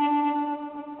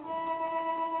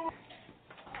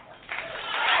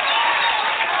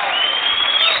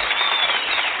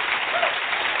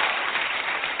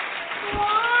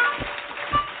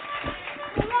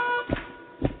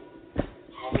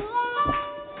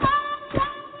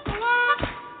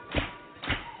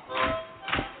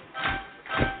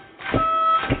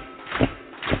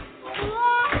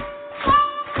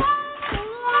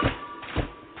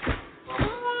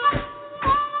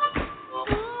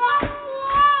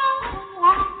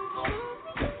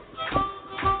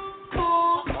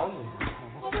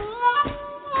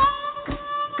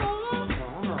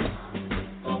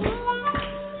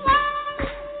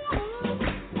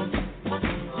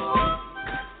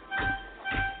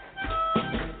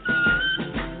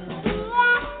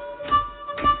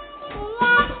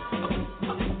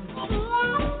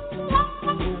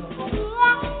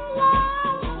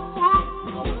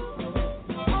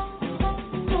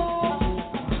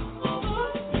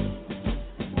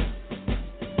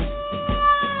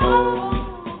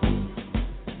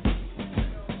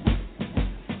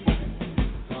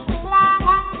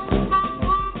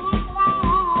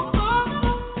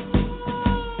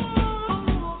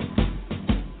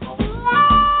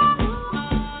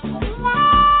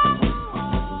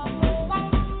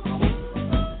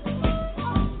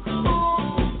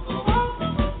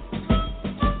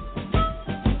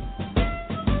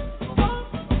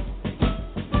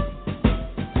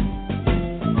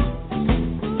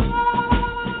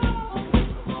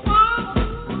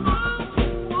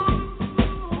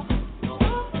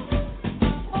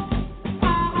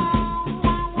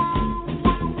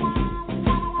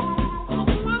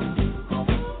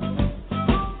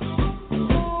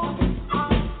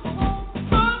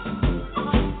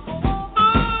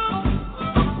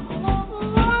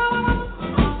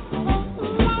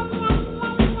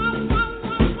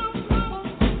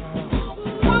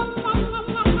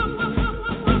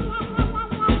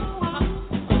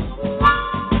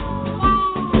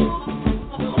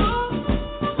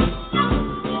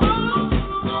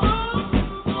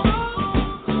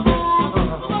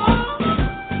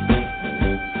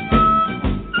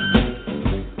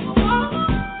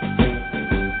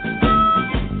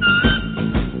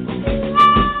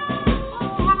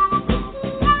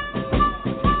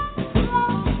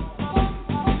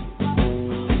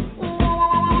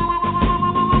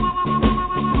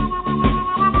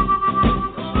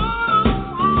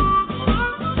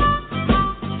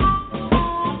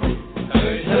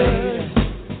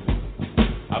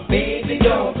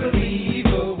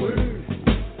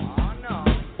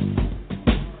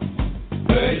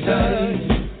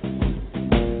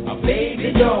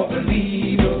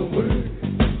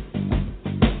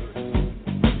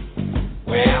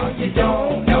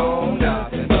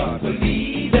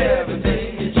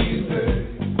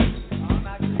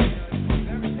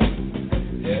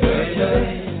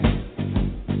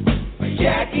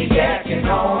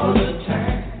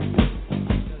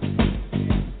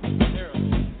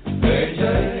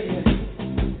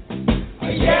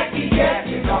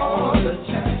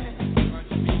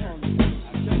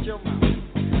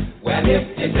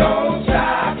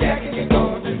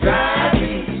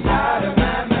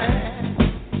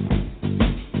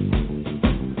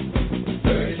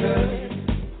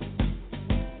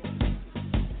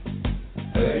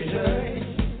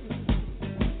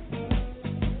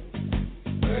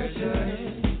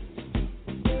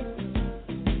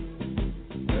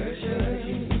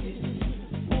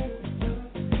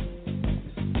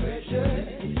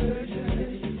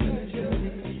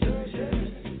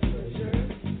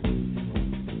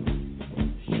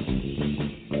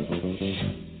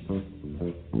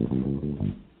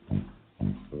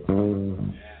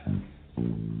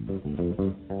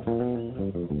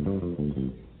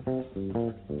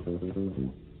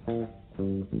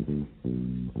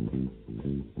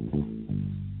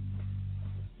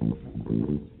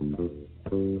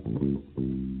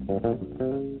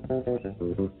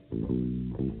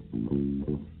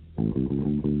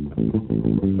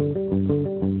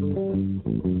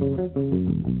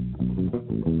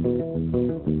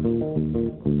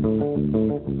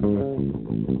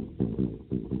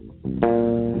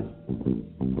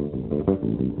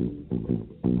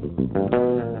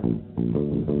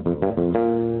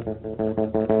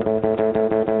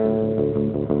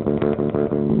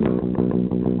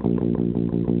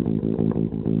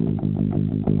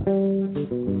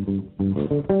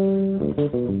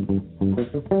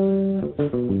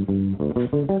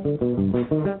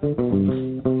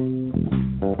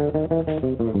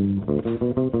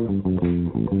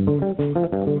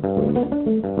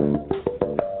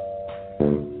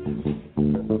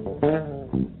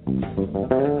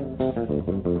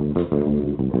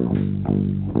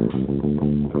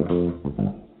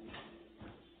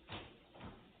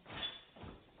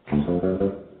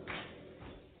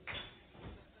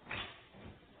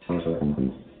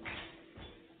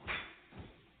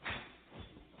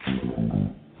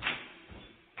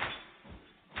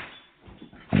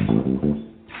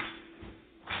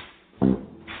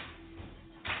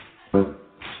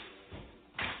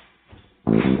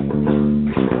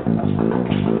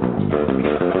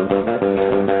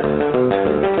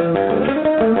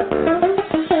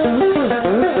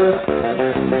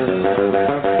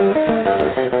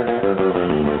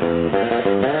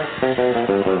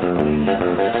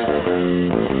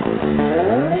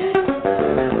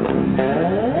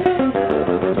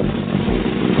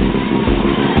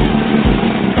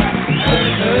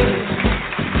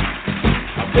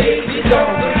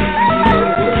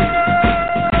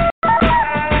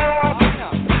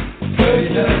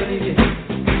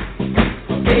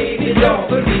 baby, don't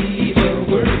believe a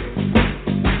word.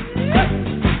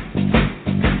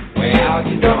 Well,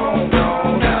 you don't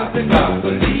know nothing but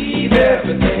believe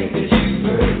everything that you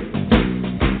heard.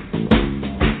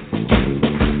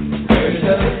 Heard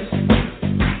us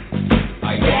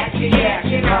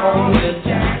yakking all the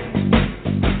time.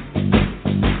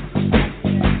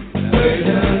 Heard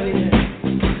us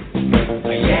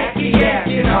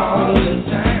yakking all the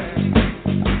time.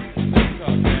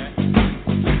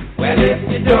 Well, if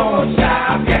you don't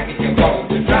stop yakking, you're going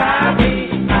to drive me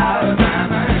out of my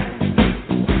mind.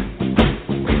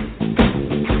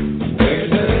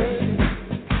 Heard us.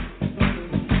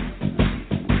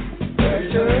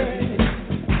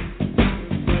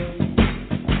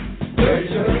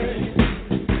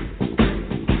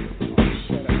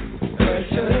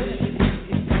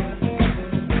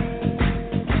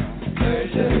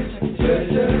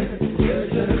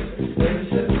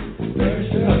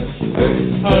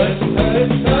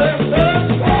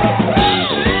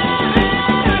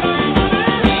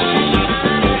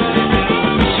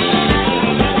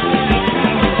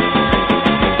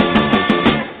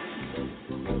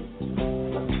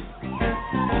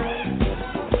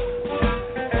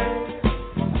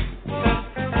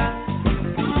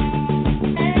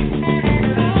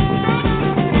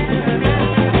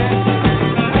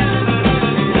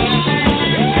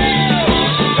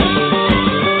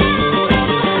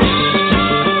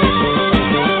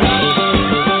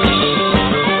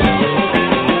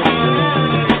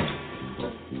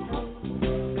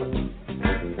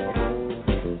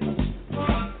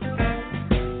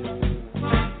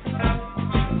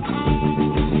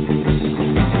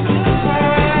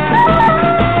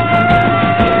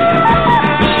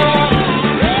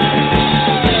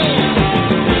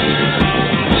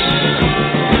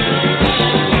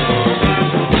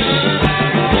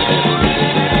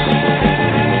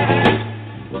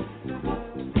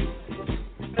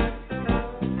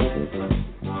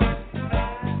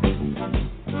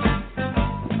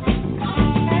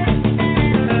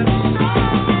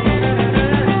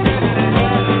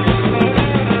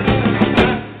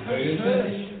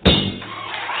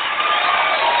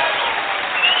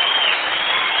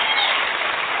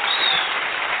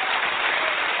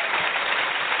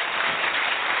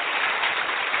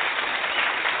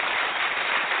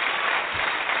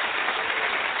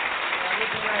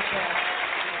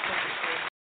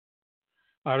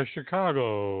 Out of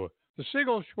Chicago, the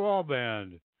Siegel Schwall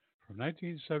Band from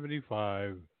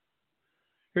 1975.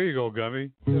 Here you go, Gummy.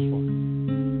 This one.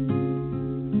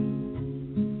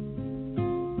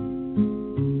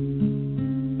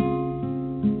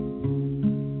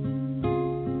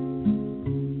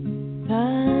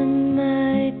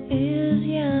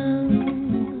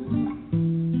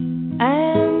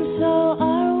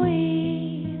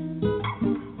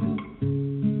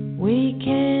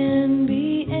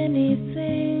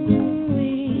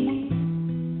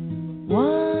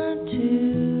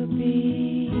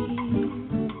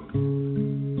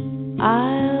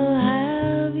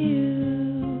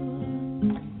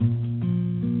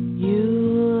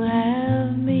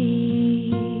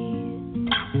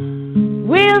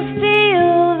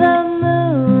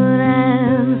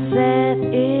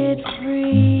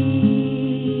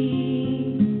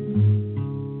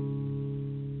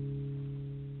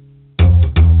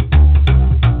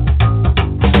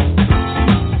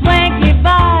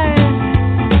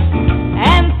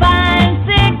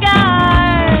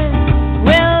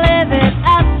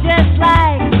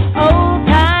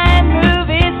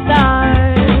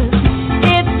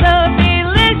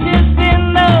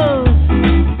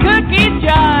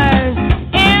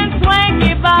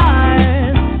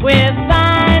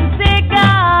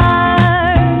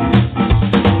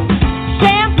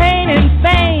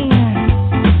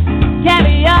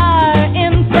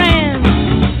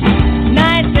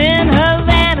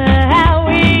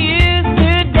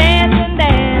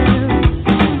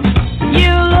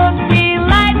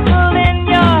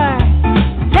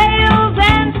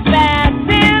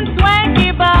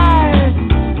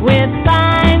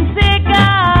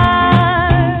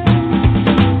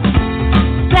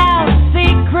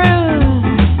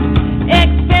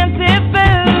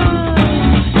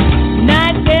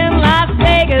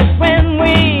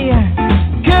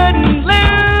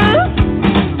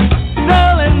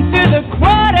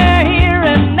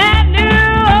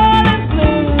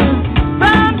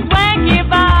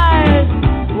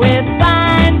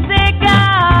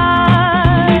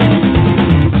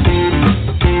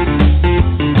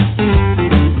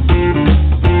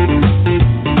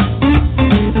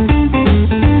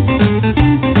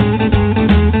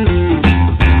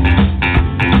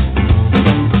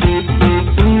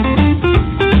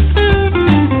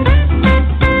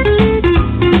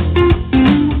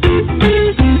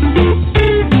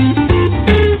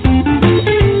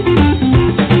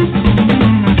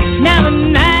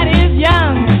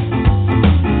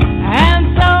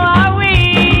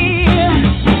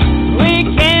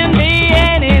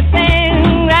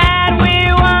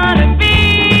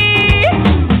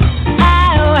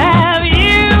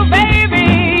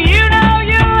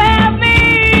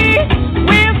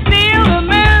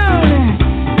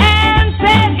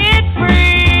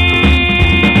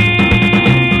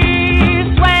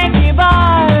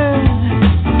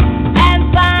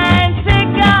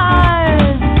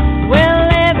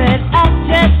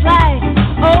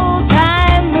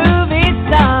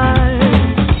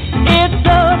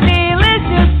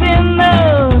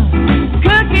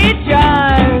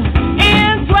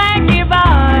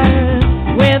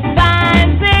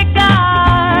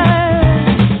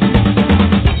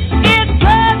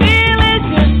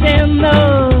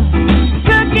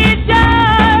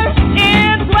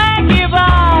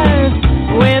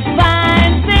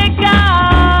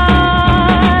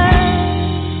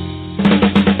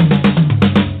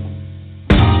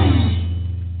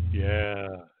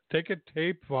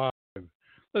 tape 5.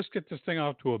 Let's get this thing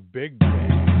off to a big bang.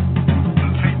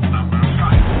 Hey,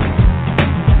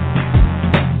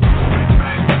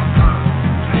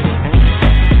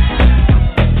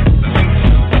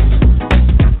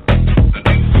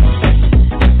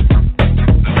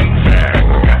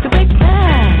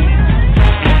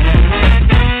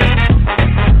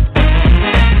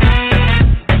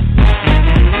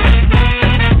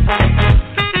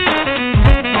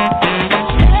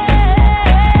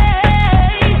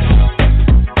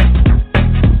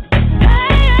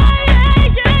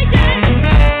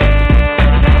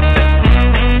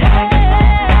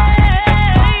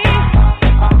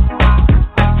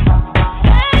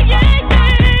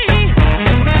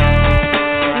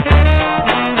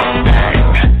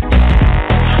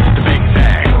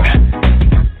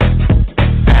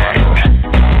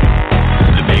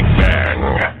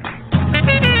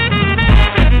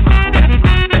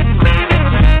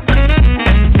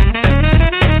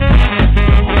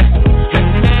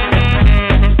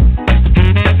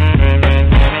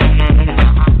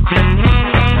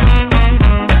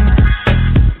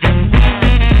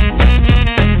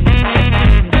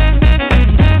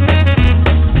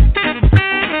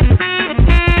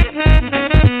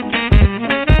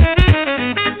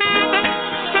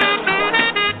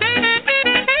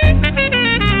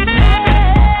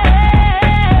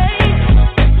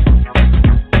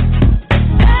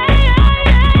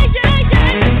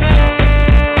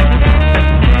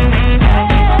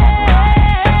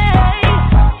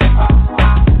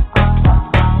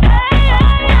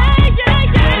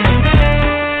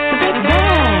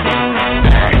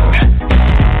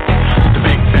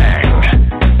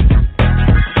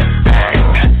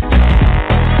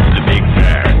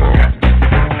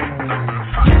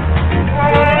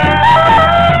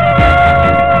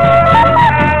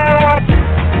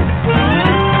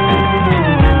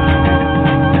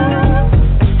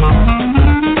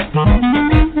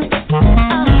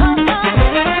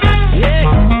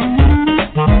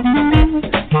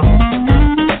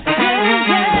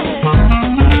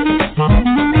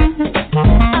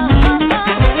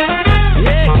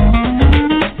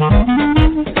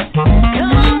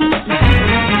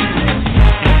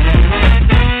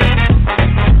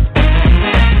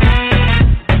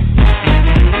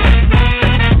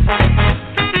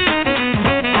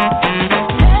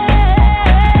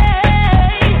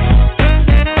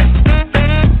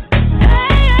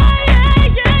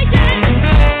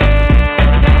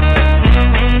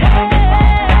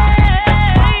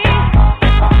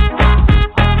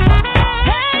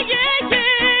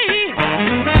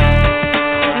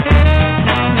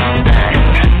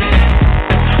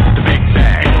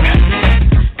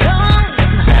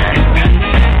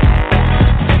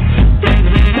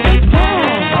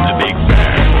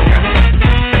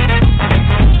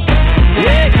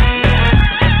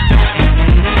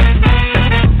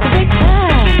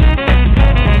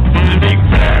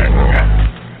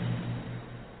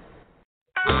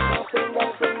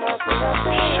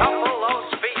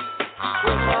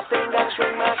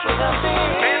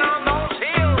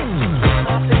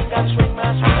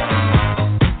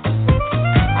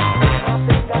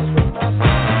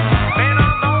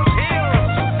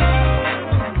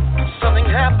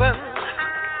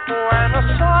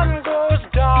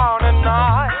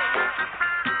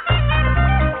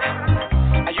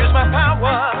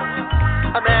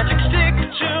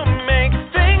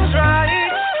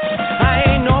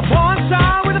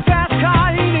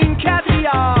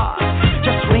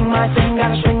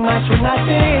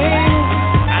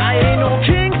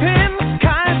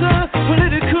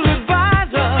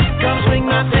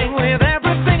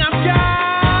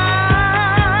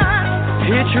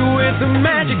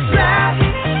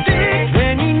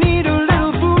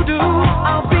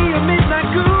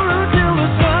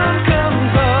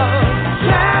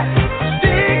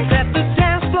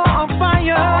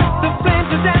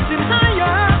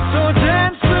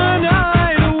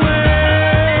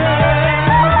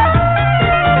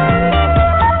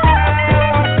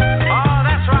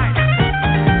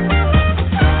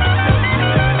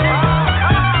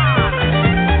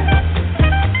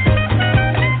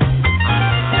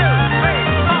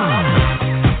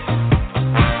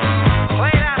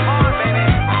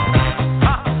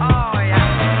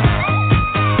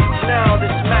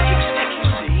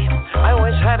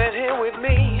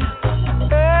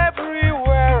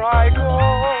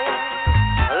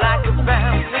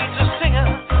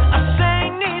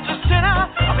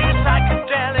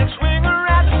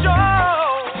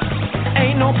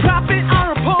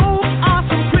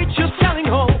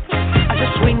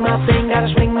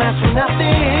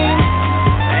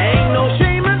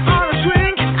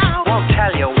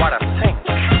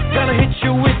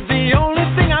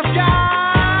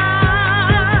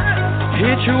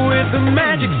 you with the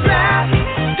magic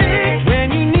slapstick.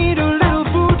 When you need a little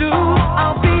voodoo,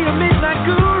 I'll be a midnight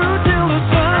guru till the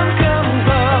sun comes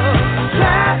up.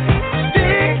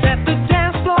 Slapstick, set the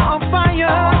dance floor on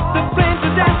fire. The flames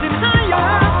are dancing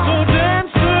higher, so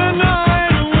dance the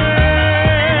night away.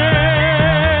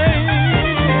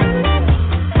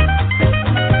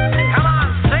 Come on,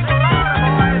 sing along,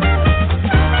 boys.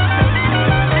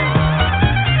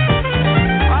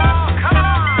 Oh, come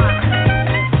on.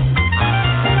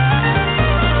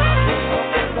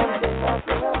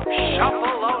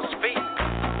 Shuffle those feet.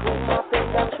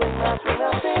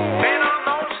 Bend on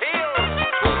those heels.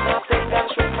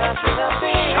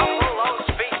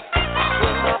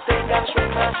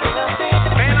 Shuffle those feet.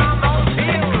 Bend on those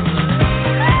heels.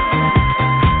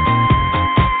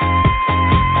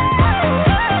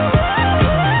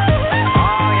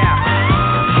 Oh yeah.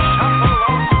 Shuffle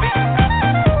those feet.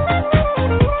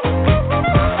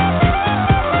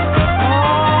 Oh,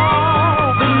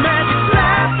 the magic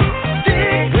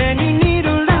slapstick. When you need a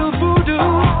little voodoo,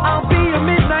 I'll be a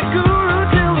midnight guru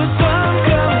till the sun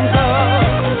comes up.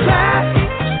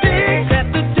 Slapstick, set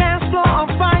the dance floor on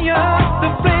fire. The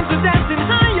flames are dancing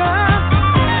higher.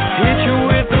 Hit you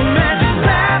with the magic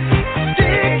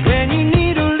slapstick. When you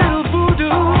need a little voodoo,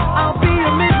 I'll be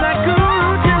a midnight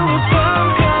guru till the sun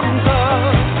comes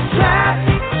up.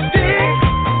 Slapstick,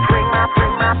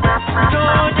 so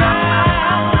dance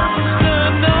the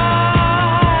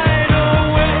night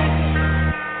away.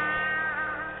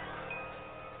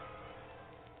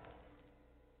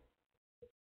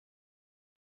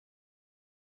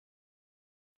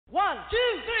 One,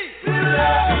 two, three.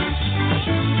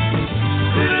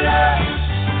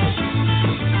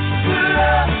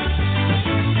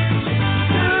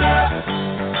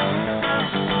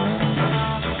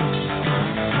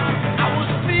 I was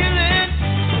feeling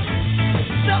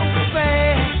so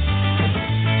bad.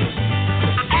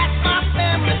 I asked my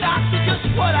family doctor just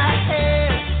what I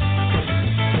had.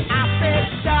 I said,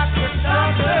 Doctor,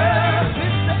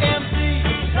 Mr. MC,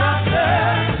 Doctor,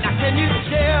 now can you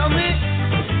tell me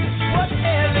what's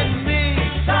ailing me,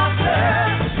 Doctor?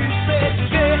 You said,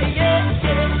 yeah,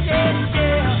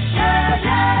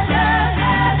 yeah, yeah,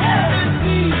 yeah, yeah. It's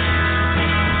me.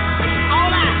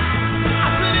 All I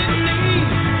really need.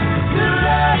 Good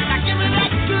love. Now give me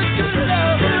that good, good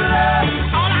love.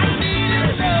 All I need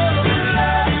is love. Good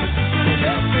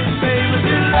love, baby,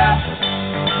 good love.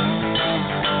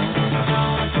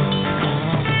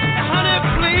 Now, honey,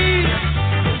 please,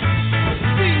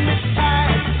 treat me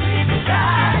tight.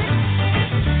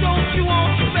 Don't you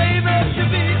want your baby to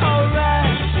be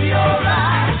alright? Be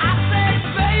alright. I said,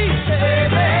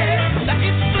 baby, now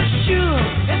it's for sure,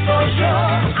 it's for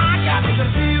sure. I got the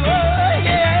fever,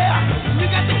 yeah. You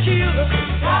got the cure,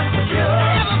 got the cure.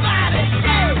 Everybody,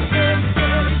 yeah,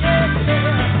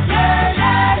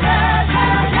 yeah,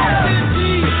 yeah, yeah.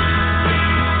 Indeed,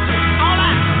 all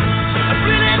I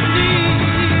really need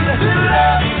is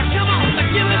love. Come on, now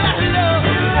give me that love.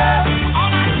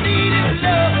 All I need is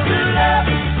love. Good love,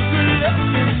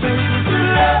 baby, good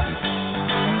love.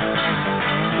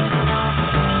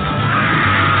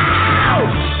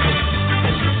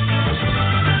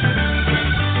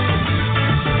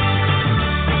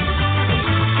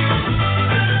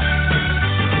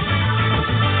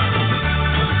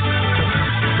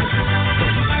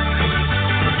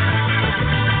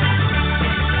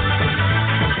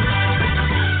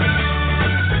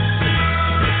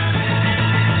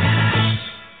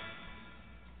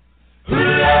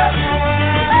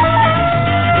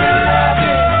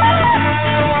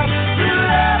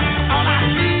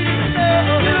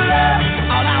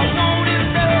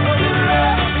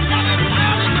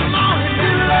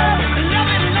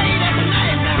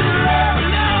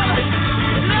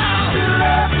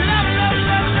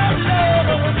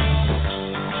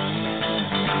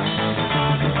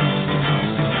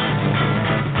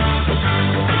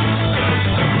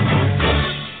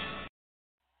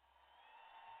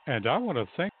 And I want to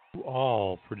thank you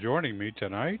all for joining me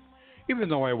tonight, even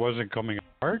though I wasn't coming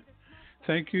apart.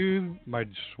 Thank you, my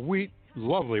sweet,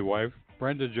 lovely wife,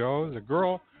 Brenda Jo, the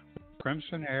girl with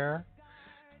crimson hair.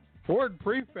 Ford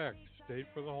Prefect stayed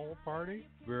for the whole party.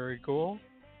 Very cool.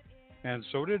 And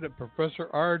so did Professor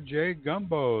R.J.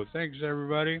 Gumbo. Thanks,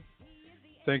 everybody.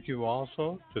 Thank you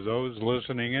also to those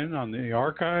listening in on the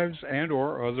archives and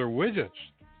or other widgets.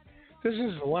 This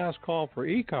is the last call for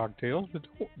e-cocktails, but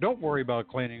don't worry about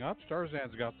cleaning up.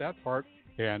 Starzan's got that part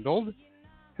handled.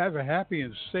 Have a happy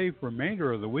and safe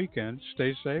remainder of the weekend.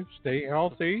 Stay safe, stay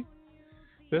healthy.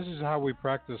 This is how we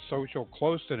practice social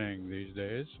closening these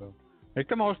days, so make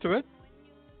the most of it.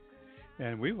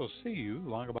 And we will see you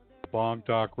long about Long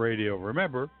Talk Radio.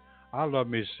 Remember, I love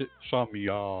me some of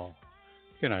y'all.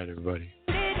 Good night, everybody.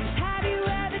 Have you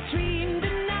ever dreamed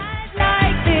a night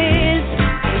like this?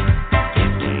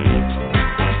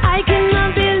 I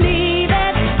cannot believe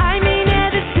it. I may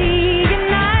never see a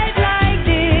night like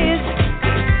this.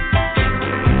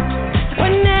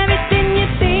 When everything you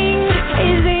think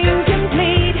is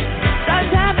incomplete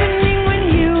starts happening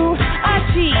when you are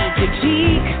cheek to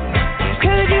cheek.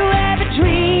 Could you ever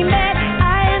dream that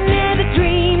I have never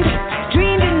dreamed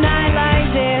a night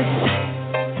like this?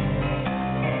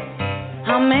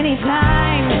 How many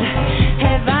times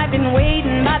have I been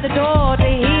waiting by the door to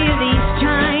hear these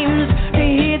chimes, to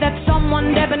hear that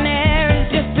someone debonair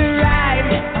has just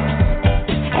arrived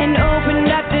and opened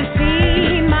up to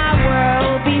see my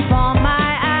world before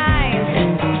my eyes.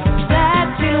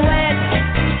 That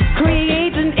silhouette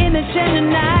creates an image in the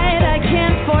night I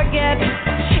can't forget.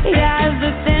 It has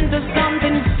the sense of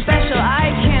something special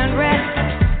I can't rest.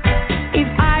 If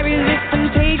I resist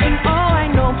temptation, oh, I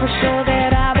know for sure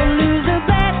that I will lose a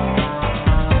bet.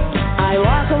 I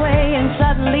walk away and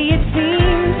suddenly it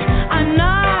seems I'm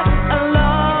not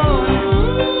alone.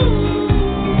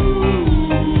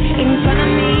 In front of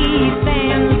me he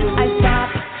stands, I stop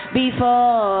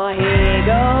before he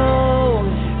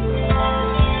goes.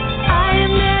 I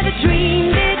have never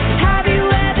dreamed it. Have you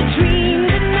ever dreamed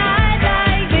a night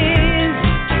like this?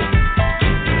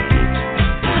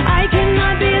 I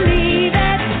cannot believe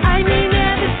that I may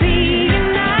never see a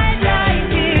night like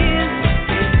this.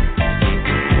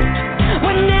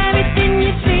 When everything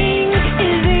you think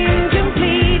is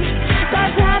incomplete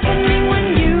starts happening when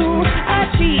you are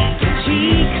cheek to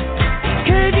cheek.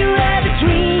 Could you ever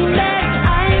dream that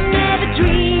I never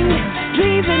dreamed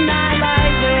a night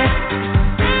like this?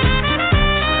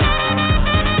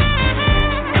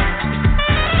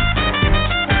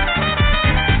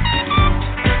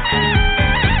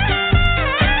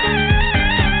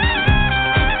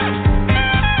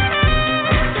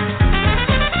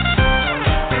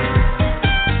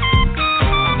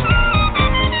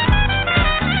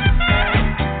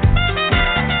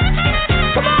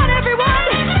 Come on, everyone!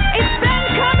 It's Ben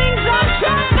Cummings on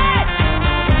trumpet!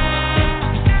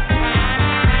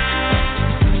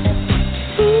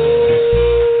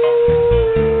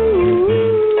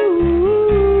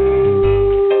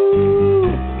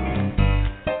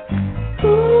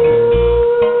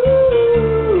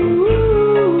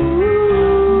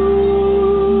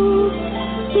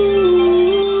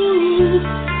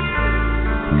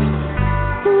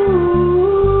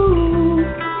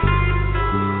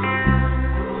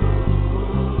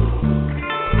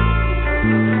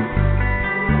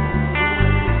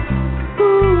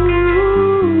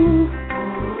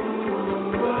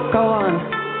 Go on.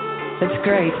 It's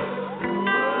great.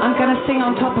 I'm gonna sing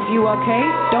on top of you, okay?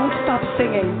 Don't stop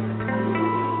singing.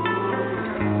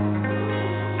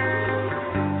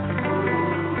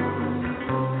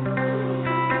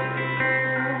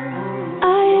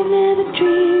 I have never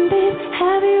dreamed it.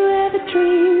 Have you ever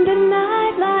dreamed a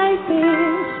night like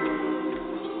this?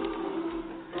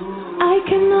 I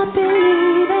cannot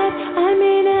believe that I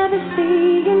may never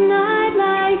see a night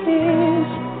like this.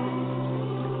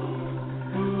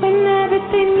 When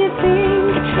everything you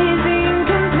think is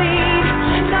incomplete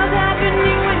starts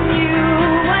happening when you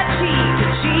are cheek to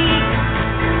cheek.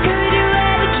 Could you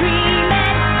ever dream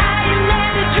that I have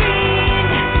never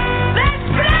dreamed? Let's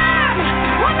blam!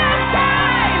 One more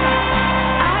time!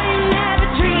 I have never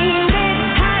dreamed it.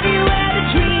 Have you ever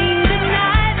dreamed a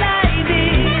night like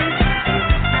this?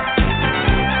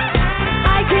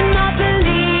 I cannot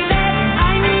believe that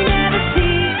I may never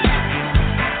see.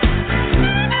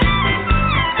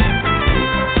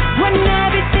 When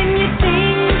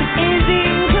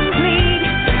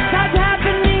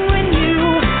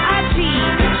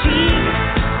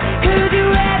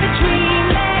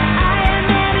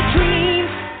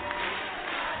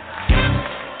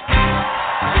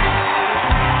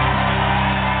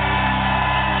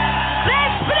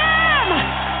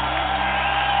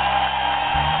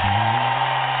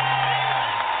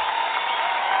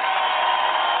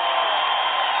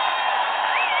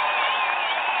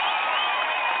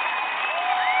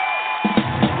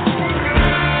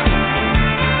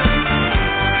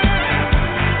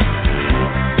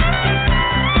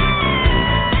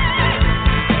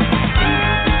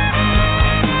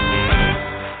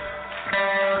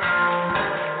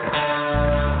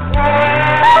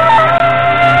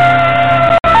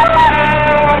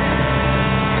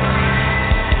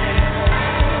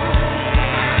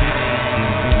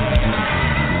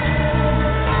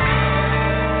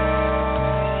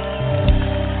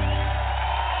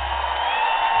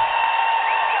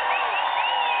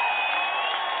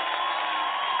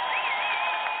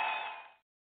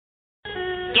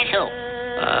Guess who?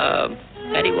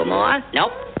 Eddie Lamar?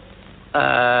 Nope.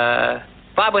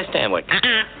 Barbara Stanwyck.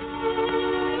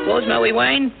 Rosemary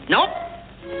Wayne? Nope.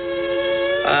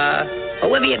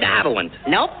 Olivia de Havilland.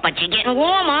 Nope, but you're getting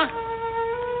warmer.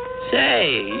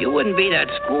 Say, you wouldn't be that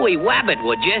screwy wabbit,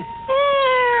 would you?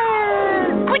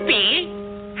 Could be.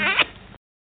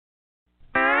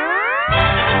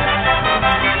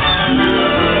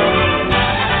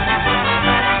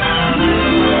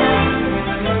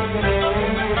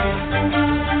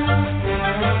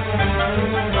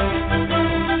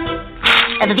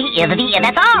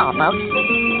 That's all, folks.